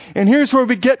 And here's where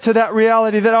we get to that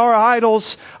reality that our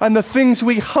idols and the things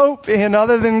we hope in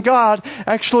other than God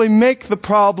actually make the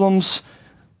problems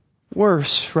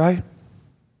worse, right?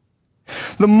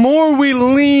 The more we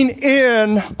lean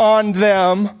in on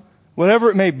them, whatever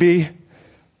it may be,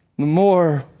 the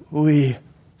more we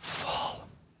fall.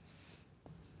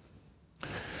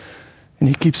 And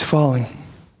he keeps falling.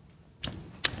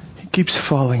 He keeps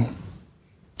falling.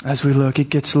 As we look, it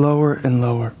gets lower and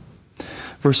lower.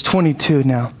 Verse 22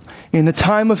 now. In the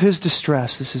time of his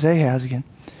distress, this is Ahaz again,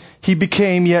 he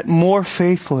became yet more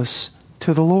faithless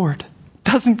to the Lord.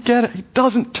 Doesn't get it. He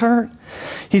doesn't turn.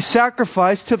 He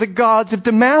sacrificed to the gods of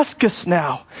Damascus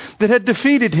now that had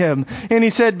defeated him. And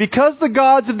he said, because the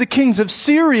gods of the kings of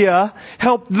Syria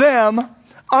helped them,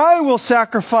 I will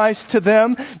sacrifice to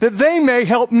them that they may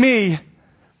help me.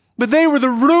 But they were the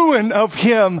ruin of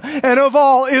him and of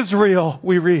all Israel,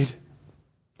 we read.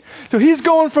 So he's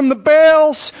going from the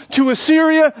Baals to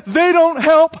Assyria. They don't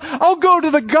help. I'll go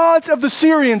to the gods of the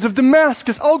Syrians, of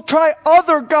Damascus. I'll try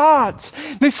other gods.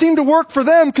 They seem to work for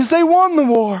them because they won the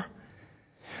war.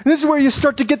 And this is where you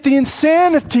start to get the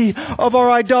insanity of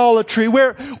our idolatry,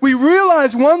 where we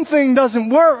realize one thing doesn't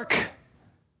work.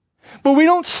 But we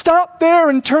don't stop there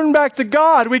and turn back to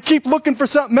God. We keep looking for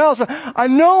something else. I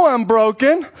know I'm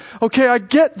broken. Okay, I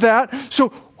get that.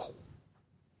 So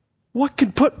what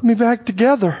can put me back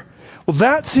together? Well,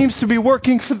 that seems to be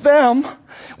working for them.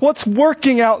 What's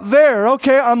working out there?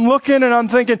 Okay, I'm looking and I'm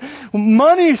thinking,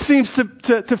 money seems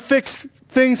to fix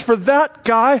things for that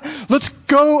guy. Let's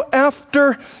go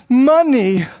after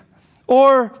money.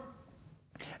 Or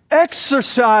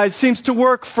exercise seems to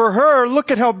work for her. Look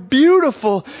at how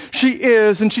beautiful she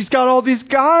is. And she's got all these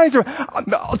guys. Or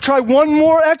I'll try one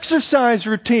more exercise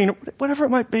routine. Whatever it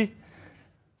might be.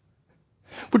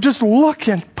 But just look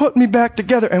and put me back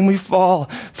together. And we fall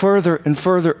further and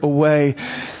further away.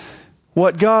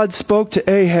 What God spoke to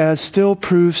Ahaz still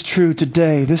proves true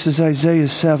today. This is Isaiah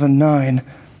 7:9.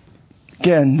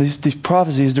 Again, this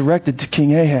prophecy is directed to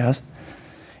King Ahaz.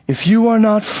 If you are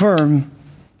not firm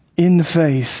in the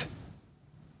faith,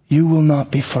 you will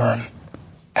not be firm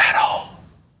at all.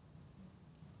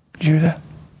 Did you hear that?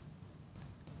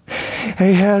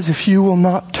 Ahaz, if you will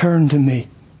not turn to me,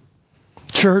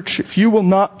 church, if you will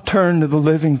not turn to the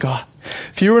living God,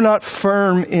 if you are not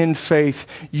firm in faith,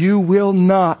 you will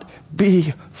not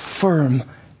be firm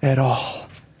at all.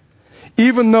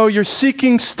 Even though you're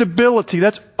seeking stability,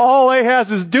 that's all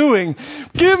Ahaz is doing.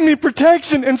 Give me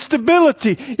protection and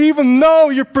stability. Even though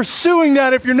you're pursuing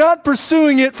that, if you're not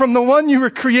pursuing it from the one you were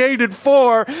created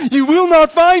for, you will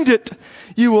not find it.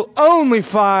 You will only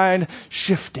find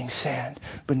shifting sand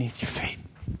beneath your feet.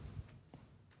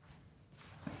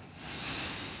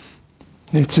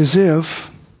 It's as if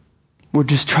we're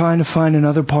just trying to find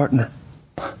another partner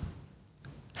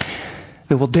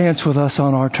that will dance with us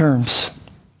on our terms.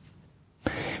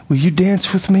 Will you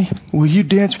dance with me? Will you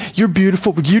dance? You're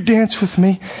beautiful. Will you dance with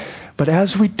me? But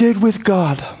as we did with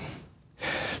God,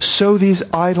 So these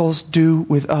idols do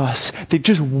with us. They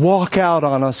just walk out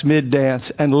on us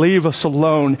mid-dance and leave us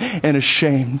alone and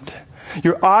ashamed.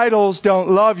 Your idols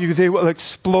don't love you. They will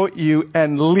exploit you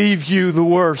and leave you the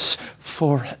worse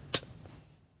for it.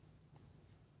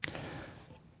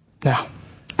 Now,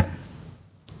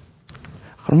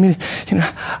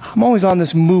 I'm always on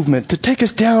this movement to take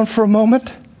us down for a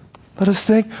moment. Let us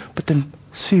think, but then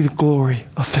see the glory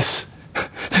of this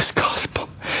gospel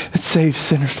that saves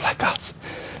sinners like us.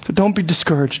 So don't be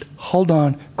discouraged. Hold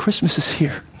on. Christmas is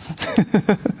here.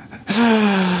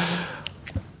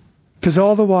 Because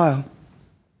all the while,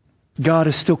 God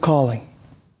is still calling.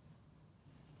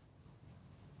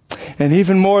 And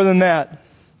even more than that,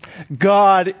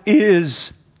 God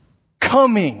is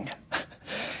coming.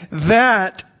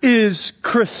 That is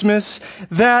Christmas.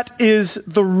 That is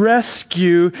the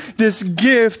rescue. This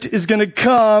gift is going to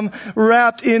come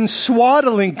wrapped in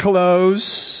swaddling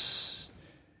clothes.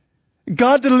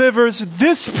 God delivers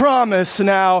this promise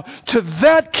now to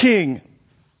that king.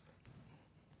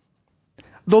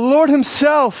 The Lord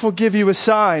himself will give you a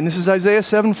sign. This is Isaiah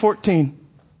 7:14.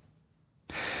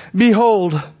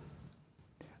 Behold,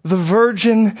 the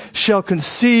virgin shall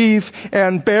conceive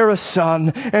and bear a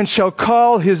son, and shall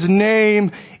call his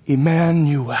name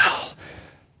Emmanuel.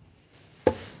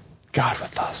 God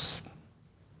with us.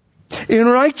 In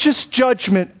righteous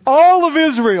judgment, all of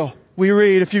Israel, we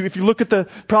read, if you look at the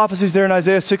prophecies there in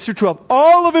Isaiah 6 through 12,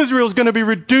 all of Israel is going to be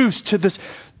reduced to this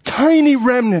tiny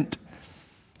remnant.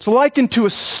 It's likened to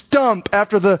a stump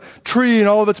after the tree and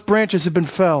all of its branches have been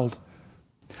felled.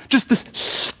 Just this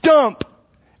stump.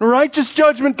 In righteous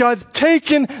judgment, God's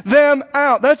taken them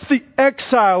out. That's the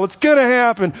exile. It's going to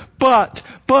happen.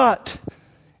 But,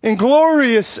 in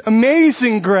glorious,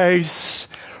 amazing grace,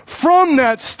 from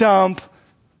that stump,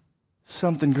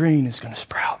 something green is going to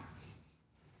sprout.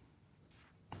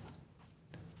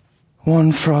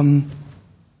 One from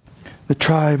the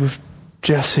tribe of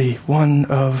Jesse, one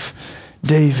of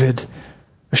David.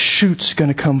 A shoot's going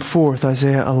to come forth.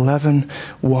 Isaiah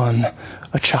 11:1.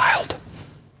 A child.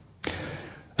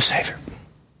 A Savior.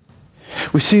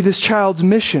 We see this child's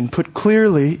mission put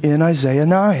clearly in Isaiah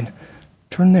 9.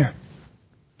 Turn there,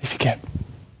 if you can.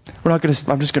 I'm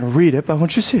just going to read it, but I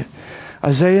want you to see it.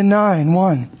 Isaiah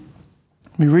 9:1.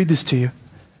 Let me read this to you.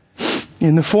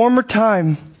 In the former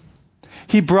time,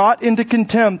 he brought into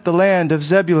contempt the land of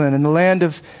Zebulun and the land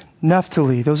of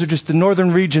Naphtali. Those are just the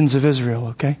northern regions of Israel,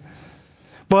 okay?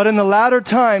 But in the latter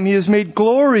time, he has made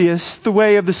glorious the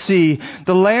way of the sea,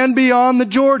 the land beyond the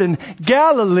Jordan,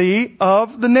 Galilee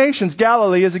of the nations.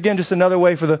 Galilee is again just another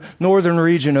way for the northern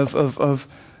region of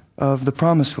the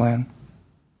promised land.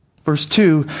 Verse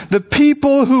 2, the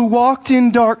people who walked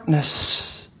in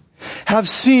darkness have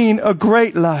seen a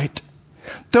great light.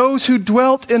 Those who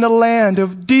dwelt in a land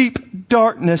of deep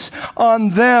darkness,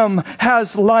 on them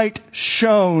has light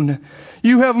shone.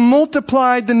 You have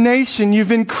multiplied the nation.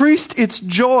 You've increased its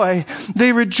joy.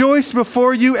 They rejoice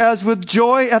before you as with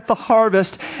joy at the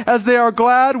harvest, as they are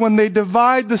glad when they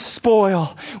divide the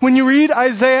spoil. When you read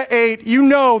Isaiah 8, you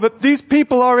know that these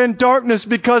people are in darkness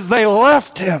because they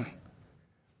left Him.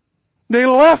 They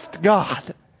left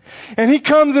God. And He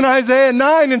comes in Isaiah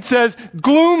 9 and says,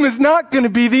 gloom is not going to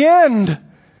be the end.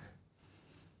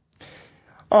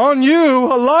 On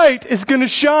you, a light is going to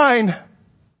shine.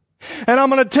 And I'm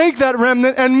going to take that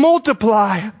remnant and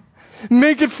multiply.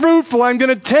 Make it fruitful. I'm going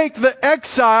to take the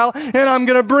exile and I'm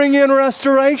going to bring in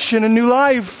restoration and new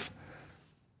life.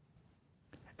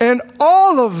 And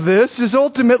all of this is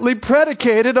ultimately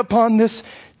predicated upon this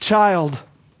child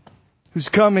who's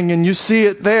coming. And you see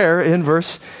it there in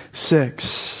verse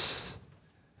 6.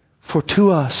 For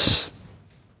to us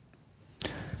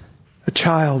a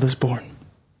child is born.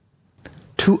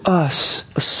 To us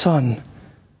a son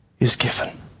is given.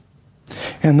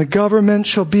 And the government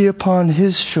shall be upon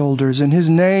His shoulders, and His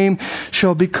name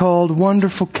shall be called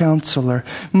Wonderful Counselor,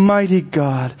 Mighty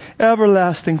God,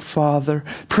 Everlasting Father,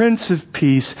 Prince of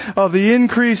Peace. Of the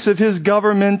increase of His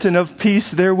government and of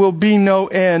peace there will be no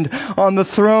end, on the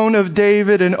throne of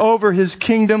David and over His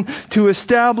kingdom, to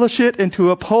establish it and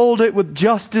to uphold it with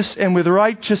justice and with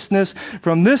righteousness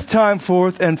from this time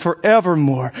forth and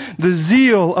forevermore. The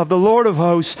zeal of the Lord of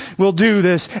hosts will do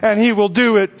this, and He will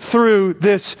do it through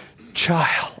this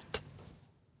child.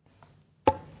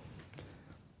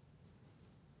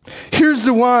 Here's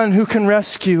the one who can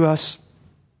rescue us.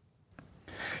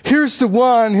 Here's the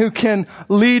one who can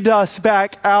lead us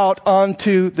back out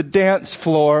onto the dance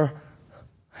floor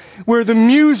where the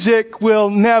music will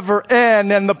never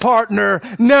end and the partner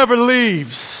never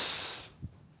leaves.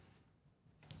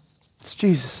 It's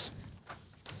Jesus.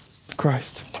 It's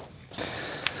Christ.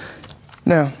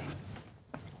 Now,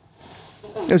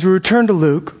 as we return to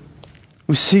Luke,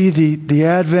 we see the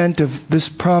advent of this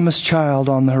promised child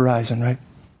on the horizon, right?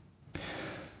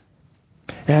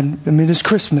 And I mean, it's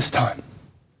Christmas time.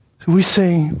 So we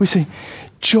sing,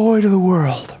 joy to the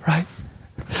world, right?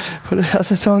 How's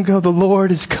that song go? The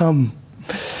Lord is come.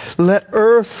 Let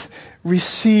earth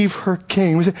receive her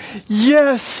King. We say,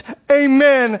 yes,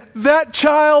 amen. That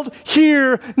child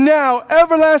here now,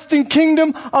 everlasting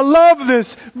kingdom. I love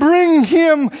this. Bring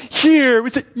him here. We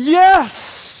say,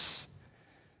 yes.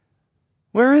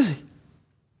 Where is he?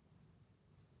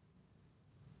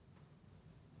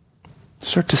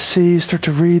 Start to see, start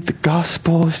to read the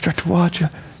gospel, start to watch.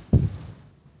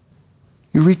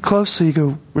 You read closely, you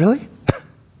go, really?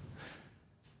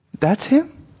 That's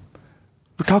him?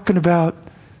 We're talking about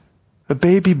a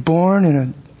baby born in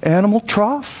an animal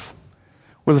trough,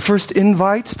 where the first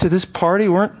invites to this party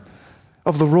weren't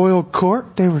of the royal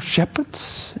court, they were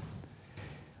shepherds.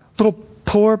 Little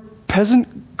poor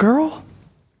peasant girl?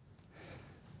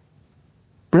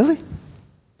 Really?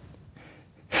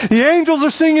 The angels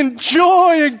are singing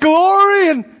joy and glory,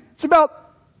 and it's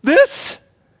about this?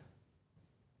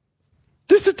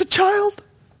 This is the child?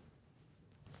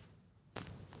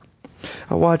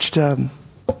 I watched San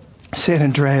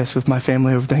Andreas with my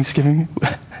family over Thanksgiving.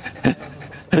 I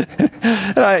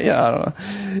don't know.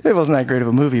 It wasn't that great of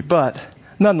a movie, but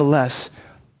nonetheless,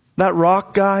 that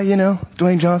rock guy,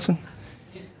 Dwayne Johnson,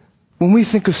 when we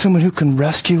think of someone who can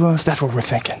rescue us, that's what we're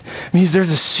thinking. I mean, there's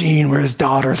a scene where his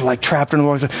daughter's like trapped in the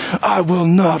water. I will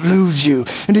not lose you.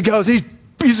 And he goes, he's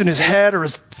using his head or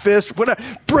his fist, whatever,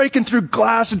 breaking through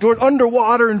glass and doors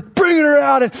underwater and bringing her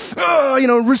out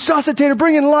and, resuscitate her,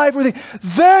 bringing life. Even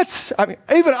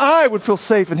I would feel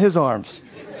safe in his arms.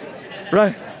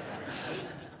 Right?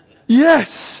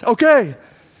 Yes. Okay.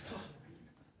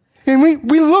 And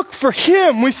we look for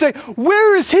him. We say,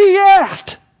 where is he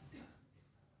at?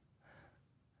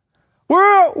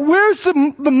 Where's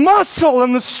the muscle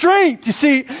and the strength? You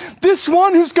see, this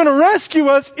one who's going to rescue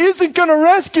us isn't going to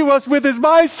rescue us with his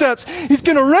biceps. He's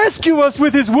going to rescue us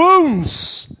with his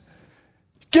wounds.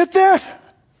 Get that?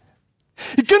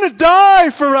 He's going to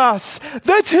die for us.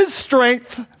 That's his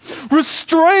strength.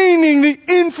 Restraining the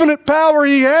infinite power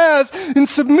he has in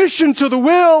submission to the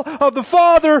will of the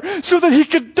Father so that he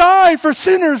could die for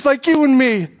sinners like you and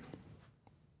me.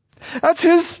 That's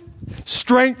his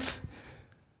strength.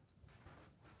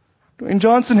 Dwayne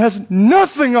Johnson has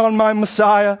nothing on my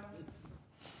Messiah.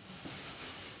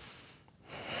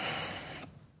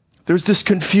 There's this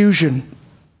confusion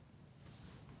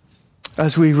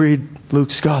as we read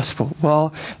Luke's gospel.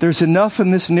 Well, there's enough in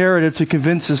this narrative to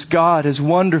convince us God is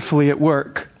wonderfully at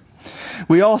work.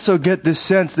 We also get this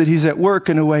sense that he's at work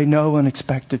in a way no one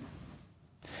expected.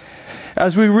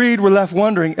 As we read, we're left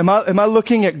wondering, am I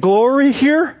looking at glory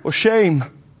here or shame?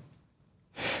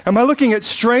 Am I looking at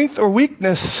strength or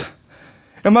weakness?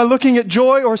 Am I looking at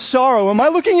joy or sorrow? Am I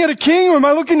looking at a king or am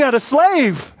I looking at a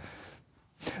slave?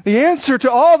 The answer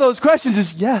to all those questions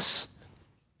is yes.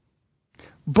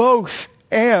 Both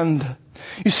and.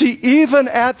 You see, even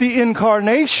at the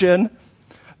incarnation,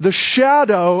 the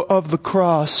shadow of the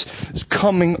cross is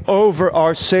coming over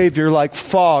our Savior like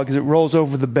fog as it rolls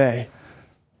over the bay.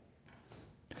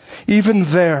 Even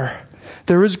there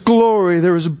is glory,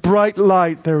 there is bright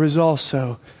light, there is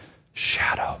also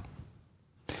shadow.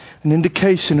 An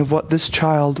indication of what this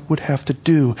child would have to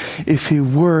do if he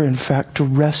were, in fact, to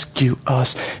rescue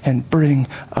us and bring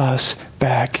us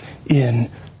back in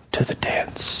to the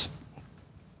dance.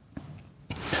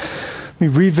 Let me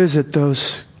revisit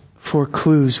those 4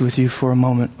 clues with you for a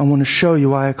moment. I want to show you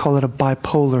why I call it a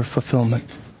bipolar fulfillment.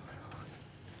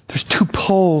 There's 2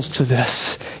 poles to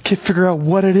this. Can't figure out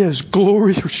what it is.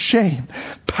 Glory or shame.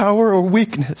 Power or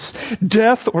weakness.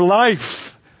 Death or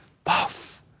life. Both.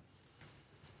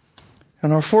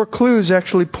 And our 4 clues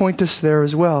actually point us there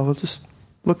as well. We'll just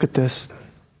look at this.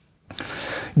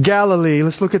 Galilee.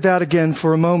 Let's look at that again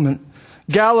for a moment.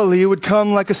 Galilee would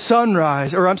come like a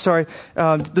sunrise.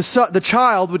 The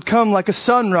child would come like a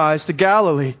sunrise to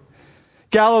Galilee.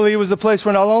 Galilee was the place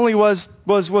where not only was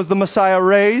the Messiah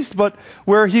raised, but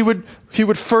where he would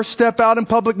first step out in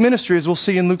public ministry, as we'll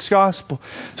see in Luke's gospel.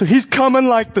 So he's coming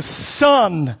like the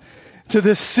sun to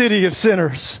this city of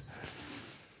sinners.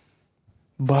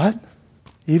 But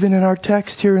even in our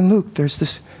text here in Luke, there's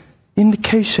this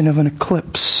indication of an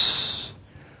eclipse.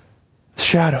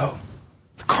 Shadow.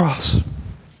 The cross.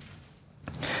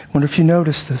 I wonder if you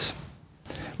noticed this.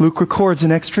 Luke records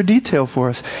an extra detail for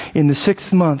us. In the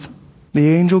 6th month, the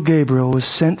angel Gabriel was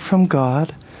sent from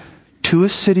God to a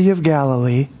city of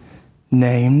Galilee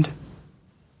named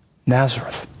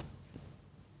Nazareth.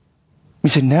 We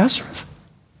say, Nazareth?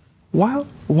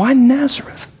 Why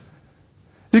Nazareth?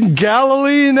 Isn't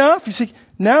Galilee enough? You see,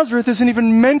 Nazareth isn't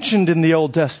even mentioned in the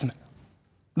Old Testament.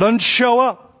 Doesn't show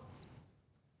up.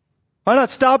 Why not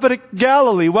stop it at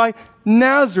Galilee? Why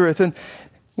Nazareth? And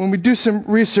when we do some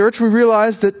research, we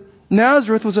realize that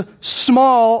Nazareth was a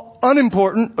small,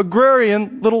 unimportant,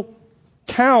 agrarian little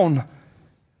town.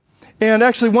 And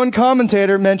actually one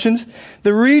commentator mentions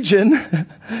the region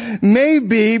may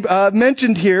be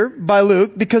mentioned here by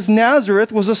Luke because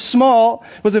Nazareth was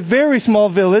a very small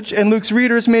village, and Luke's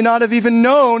readers may not have even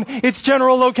known its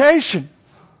general location.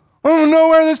 I don't know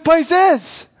where this place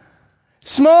is.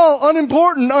 Small,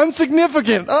 unimportant,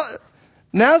 insignificant.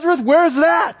 Nazareth, where's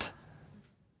that?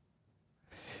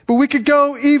 But we could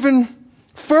go even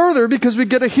further because we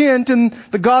get a hint in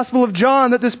the Gospel of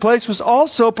John that this place was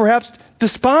also perhaps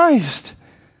despised.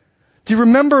 Do you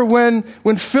remember when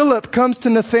Philip comes to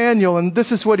Nathanael, and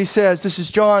this is what he says? This is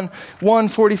John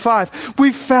 1:45.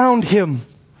 We found him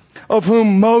of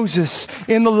whom Moses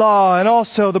in the law and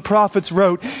also the prophets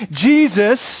wrote,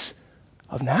 Jesus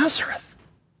of Nazareth,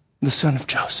 the son of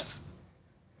Joseph.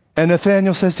 And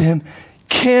Nathanael says to him,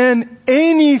 can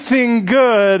anything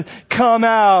good come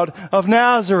out of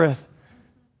Nazareth?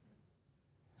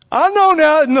 I know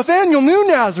now, Nathanael knew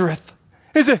Nazareth.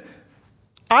 He said,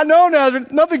 I know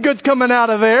Nazareth, nothing good's coming out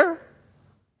of there.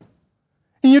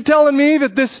 And you're telling me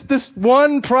that this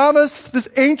one promised, this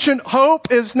ancient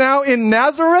hope is now in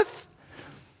Nazareth?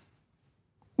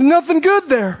 Nothing good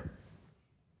there.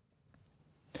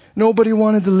 Nobody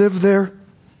wanted to live there.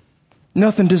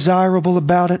 Nothing desirable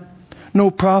about it. No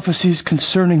prophecies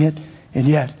concerning it. And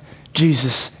yet,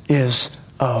 Jesus is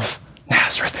of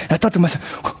Nazareth. And I thought to myself,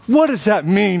 what does that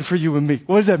mean for you and me?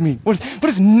 What does that mean? What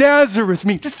does Nazareth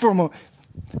mean? Just for a moment.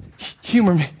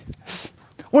 Humor me.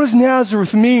 What does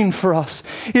Nazareth mean for us?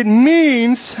 It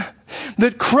means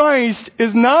that Christ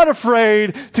is not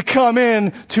afraid to come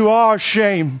in to our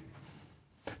shame,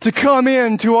 to come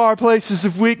into our places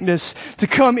of weakness, to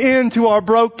come into our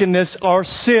brokenness, our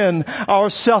sin, our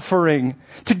suffering,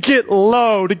 to get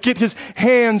low, to get His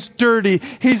hands dirty.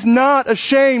 He's not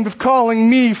ashamed of calling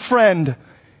me friend.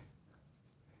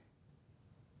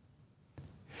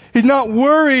 He's not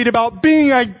worried about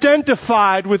being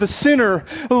identified with a sinner,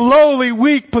 a lowly,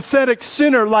 weak, pathetic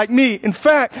sinner like me. In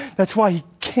fact, that's why He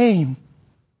came.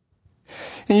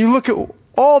 And you look at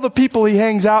all the people He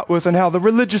hangs out with and how the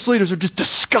religious leaders are just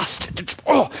disgusted.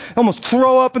 Almost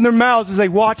throw up in their mouths as they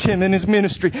watch Him in His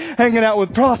ministry, hanging out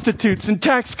with prostitutes and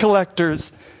tax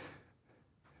collectors.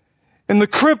 And the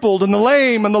crippled and the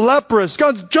lame and the leprous.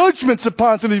 God's judgments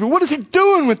upon some of these people. What is He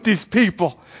doing with these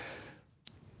people?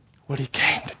 What He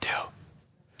came to do.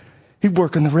 He's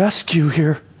working the rescue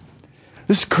here.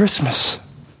 This is Christmas.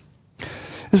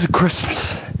 This is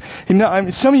Christmas.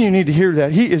 Some of you need to hear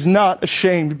that. He is not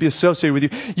ashamed to be associated with you.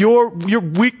 Your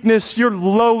weakness, your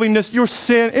lowliness, your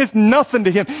sin is nothing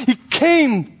to Him. He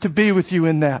came to be with you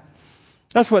in that.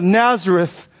 That's what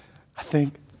Nazareth, I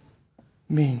think,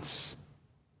 means.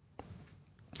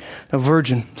 A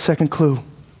virgin. Second clue.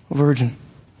 A virgin.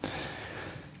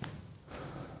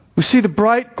 We see the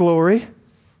bright glory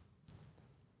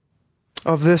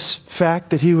of this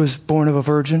fact that He was born of a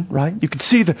virgin, right? You can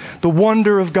see the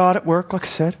wonder of God at work, like I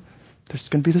said. There's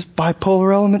going to be this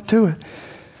bipolar element to it.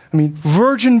 I mean,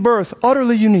 virgin birth,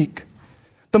 utterly unique.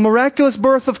 The miraculous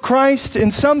birth of Christ,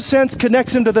 in some sense,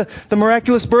 connects Him to the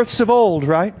miraculous births of old,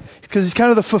 right? Because He's kind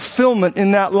of the fulfillment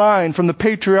in that line from the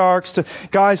patriarchs to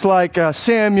guys like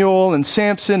Samuel and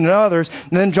Samson and others,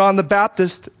 and then John the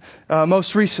Baptist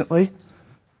most recently.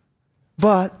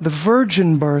 But the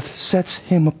virgin birth sets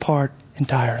Him apart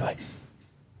entirely.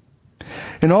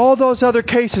 In all those other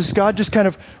cases, God just kind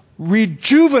of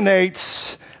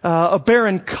rejuvenates a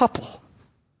barren couple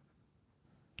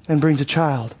and brings a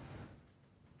child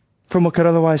from what could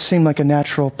otherwise seem like a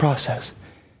natural process.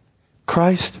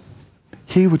 Christ,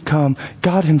 He would come.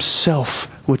 God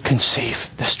Himself would conceive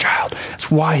this child.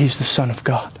 That's why He's the Son of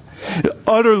God.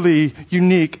 Utterly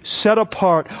unique, set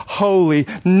apart, holy,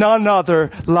 none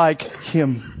other like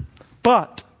Him.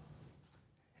 But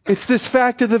it's this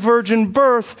fact of the virgin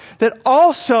birth that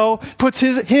also puts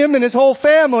Him and His whole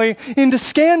family into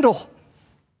scandal.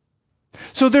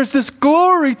 So there's this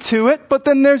glory to it, but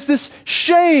then there's this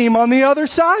shame on the other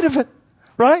side of it,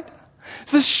 right?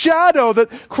 It's this shadow that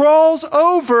crawls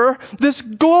over this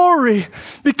glory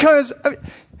because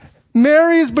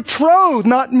Mary is betrothed,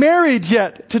 not married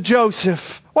yet to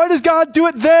Joseph. Why does God do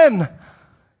it then?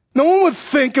 No one would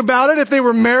think about it if they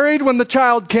were married when the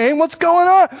child came. What's going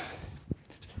on?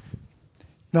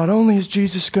 Not only is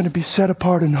Jesus going to be set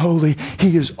apart and holy,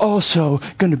 He is also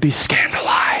going to be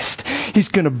scandalized. He's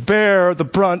going to bear the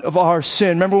brunt of our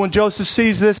sin. Remember when Joseph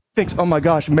sees this? Thinks, oh my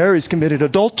gosh, Mary's committed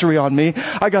adultery on me.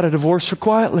 I got to divorce her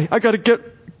quietly.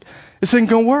 This ain't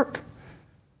going to work.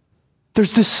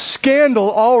 There's this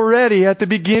scandal already at the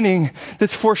beginning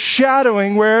that's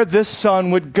foreshadowing where this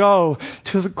son would go,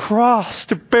 to the cross,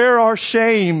 to bear our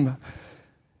shame.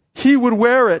 He would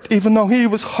wear it even though he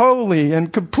was holy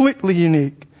and completely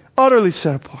unique, utterly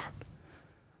set apart.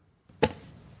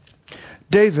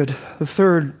 David, the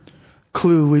third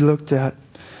clue we looked at.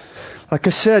 Like I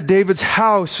said, David's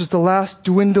house was the last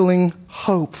dwindling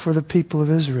hope for the people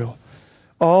of Israel.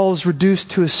 All is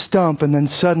reduced to a stump, and then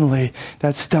suddenly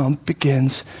that stump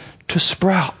begins to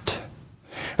sprout.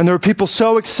 And there are people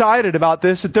so excited about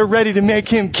this that they're ready to make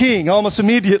him king almost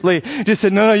immediately. Just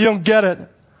said, no, you don't get it.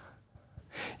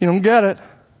 You don't get it.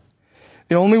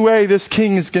 The only way this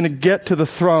king is going to get to the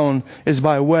throne is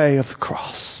by way of the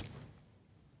cross.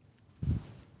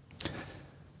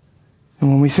 And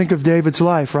when we think of David's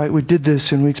life, right, we did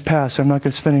this in weeks past. I'm not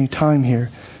going to spend any time here.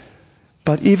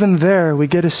 But even there, we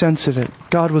get a sense of it.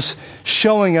 God was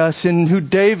showing us in who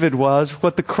David was,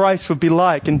 what the Christ would be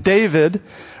like. And David,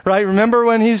 right, remember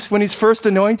when he's first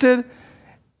anointed?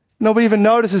 Nobody even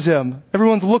notices him.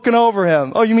 Everyone's looking over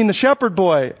him. Oh, you mean the shepherd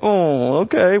boy? Oh,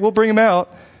 okay, we'll bring him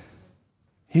out.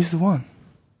 He's the one.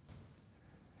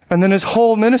 And then his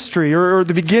whole ministry, or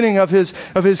the beginning of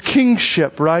his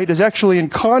kingship, right, is actually in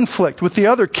conflict with the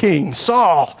other king,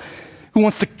 Saul, who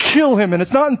wants to kill him. And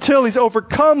it's not until he's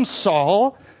overcome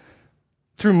Saul,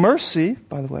 through mercy,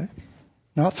 by the way,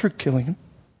 not through killing him,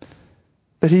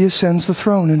 that he ascends the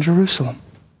throne in Jerusalem.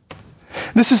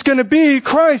 This is going to be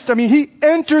Christ. I mean, he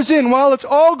enters in while it's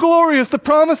all glorious. The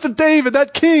promise to David,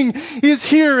 that king is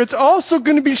here. It's also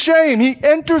going to be shame. He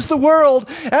enters the world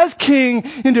as king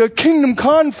into a kingdom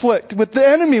conflict with the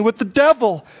enemy, with the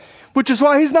devil. Which is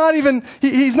why he's not even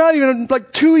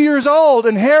like 2 years old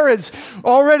and Herod's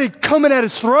already coming at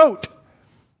his throat.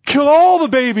 Kill all the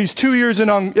babies 2 years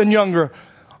and younger.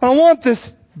 I don't want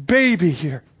this baby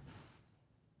here.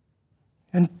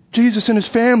 And Jesus and his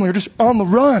family are just on the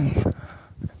run.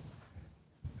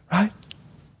 Right?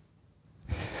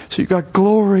 So you got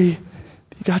glory,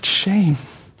 you got shame.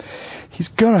 He's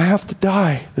going to have to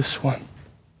die, this one.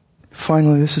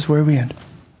 Finally, this is where we end.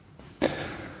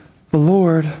 The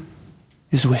Lord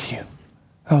is with you.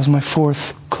 That was my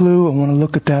fourth clue. I want to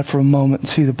look at that for a moment and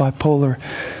see the bipolar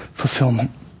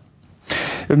fulfillment.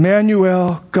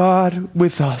 Emmanuel, God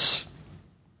with us.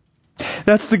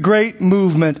 That's the great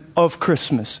movement of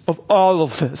Christmas, of all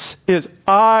of this, is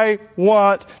I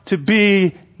want to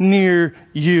be near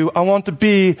you. I want to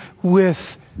be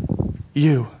with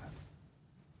you.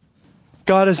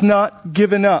 God has not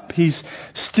given up. He's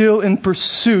still in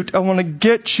pursuit. I want to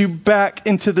get you back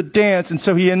into the dance. And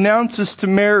so he announces to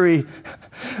Mary,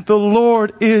 the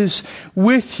Lord is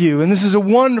with you. And this is a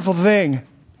wonderful thing.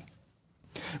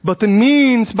 But the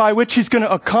means by which he's going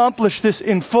to accomplish this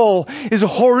in full is a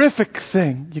horrific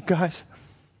thing, you guys.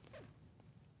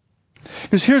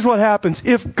 Because here's what happens.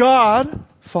 If God,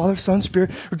 Father, Son,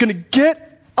 Spirit, are going to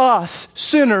get us,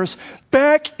 sinners,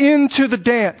 back into the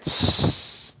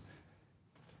dance,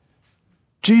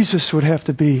 Jesus would have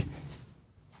to be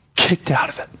kicked out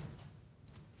of it.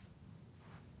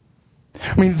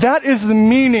 I mean, that is the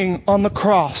meaning on the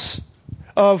cross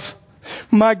of,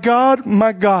 my God,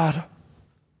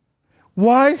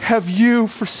 why have you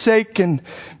forsaken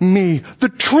me? The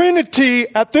Trinity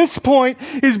at this point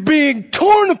is being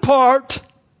torn apart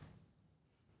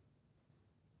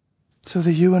so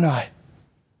that you and I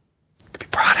could be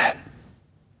brought in.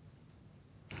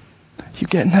 You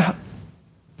getting that?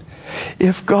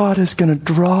 If God is going to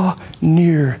draw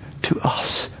near to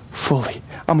us fully,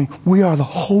 I mean, we are the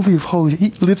Holy of Holies. He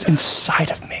lives inside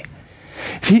of me.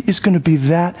 If he is going to be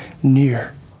that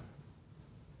near,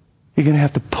 you're going to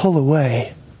have to pull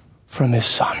away from his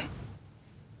Son.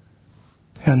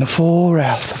 And the full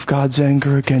wrath of God's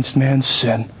anger against man's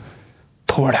sin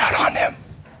poured out on him.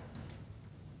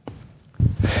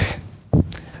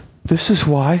 This is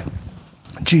why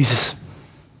Jesus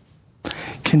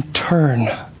can turn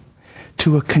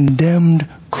to a condemned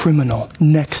criminal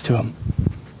next to him.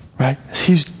 Right? As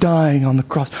he's dying on the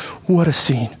cross. What a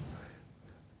scene.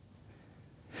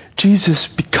 Jesus,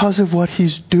 because of what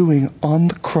he's doing on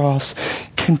the cross,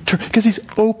 can turn, because he's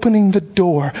opening the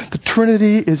door. The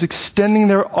Trinity is extending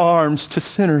their arms to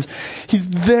sinners. He's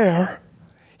there.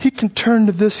 He can turn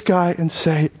to this guy and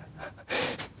say,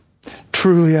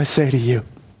 truly I say to you,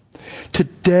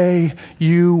 today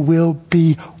you will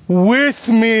be with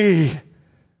me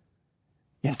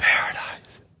in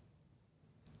paradise.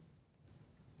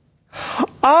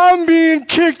 I'm being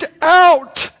kicked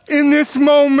out in this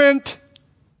moment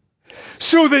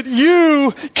so that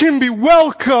you can be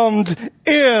welcomed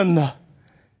in.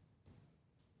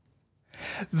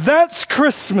 That's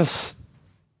Christmas.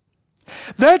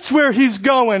 That's where He's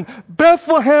going.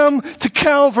 Bethlehem to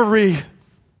Calvary.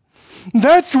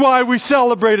 That's why we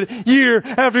celebrate it year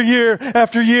after year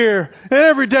after year,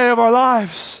 every day of our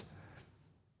lives.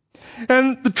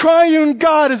 And the triune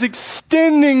God is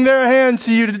extending their hands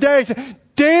to you today.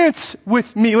 Dance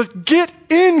with me. Let's get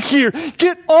in here.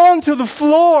 Get onto the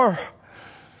floor.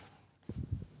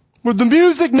 Where the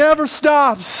music never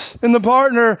stops and the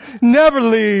partner never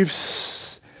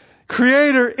leaves.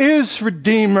 Creator is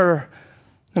Redeemer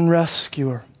and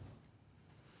Rescuer.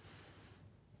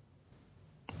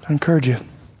 I encourage you.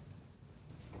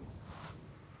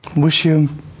 I wish you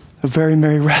a very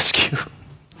merry rescue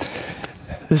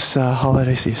this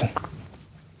holiday season.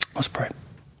 Let's pray.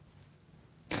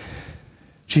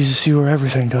 Jesus, you are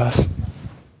everything to us.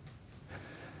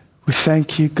 We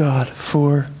thank you, God,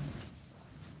 for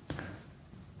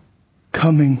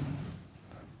coming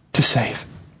to save.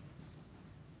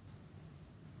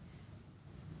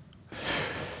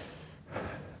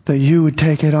 That you would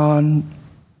take it on,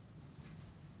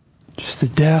 just the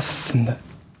death and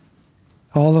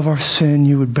all of our sin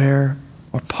you would bear,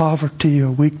 our poverty, our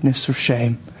weakness, or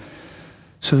shame,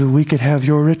 so that we could have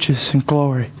your riches and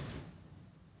glory,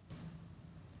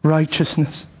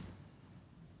 righteousness,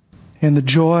 and the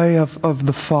joy of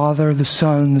the Father, the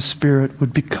Son, and the Spirit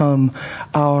would become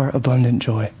our abundant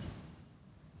joy.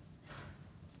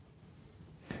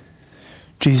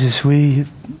 Jesus, we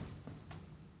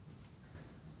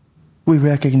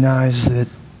recognize that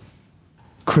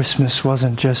Christmas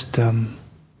wasn't just a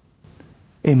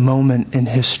moment in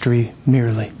history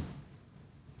merely.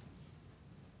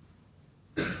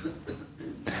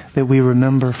 That we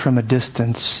remember from a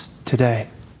distance today.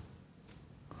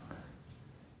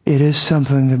 It is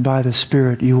something that by the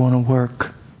Spirit you want to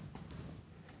work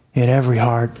in every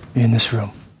heart in this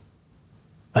room.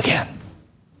 Again.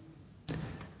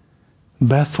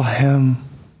 Bethlehem,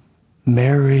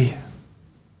 Mary,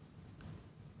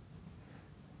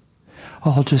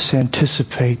 all just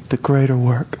anticipate the greater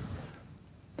work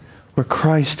where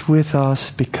Christ with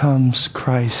us becomes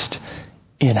Christ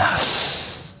in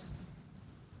us.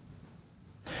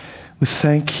 We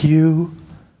thank you.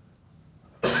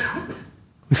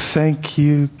 We thank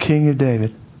you, King of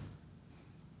David.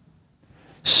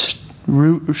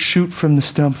 Shoot from the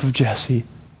stump of Jesse.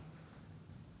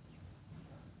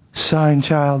 Sign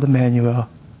child Emmanuel.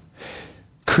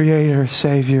 Creator,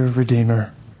 Savior,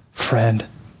 Redeemer, friend.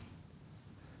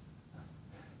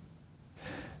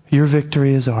 Your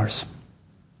victory is ours.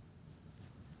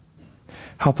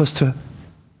 Help us to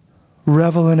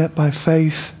revel in it by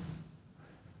faith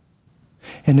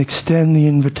and extend the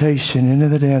invitation into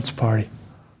the dance party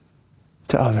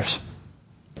to others.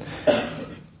 In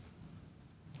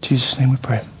Jesus' name we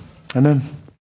pray. Amen.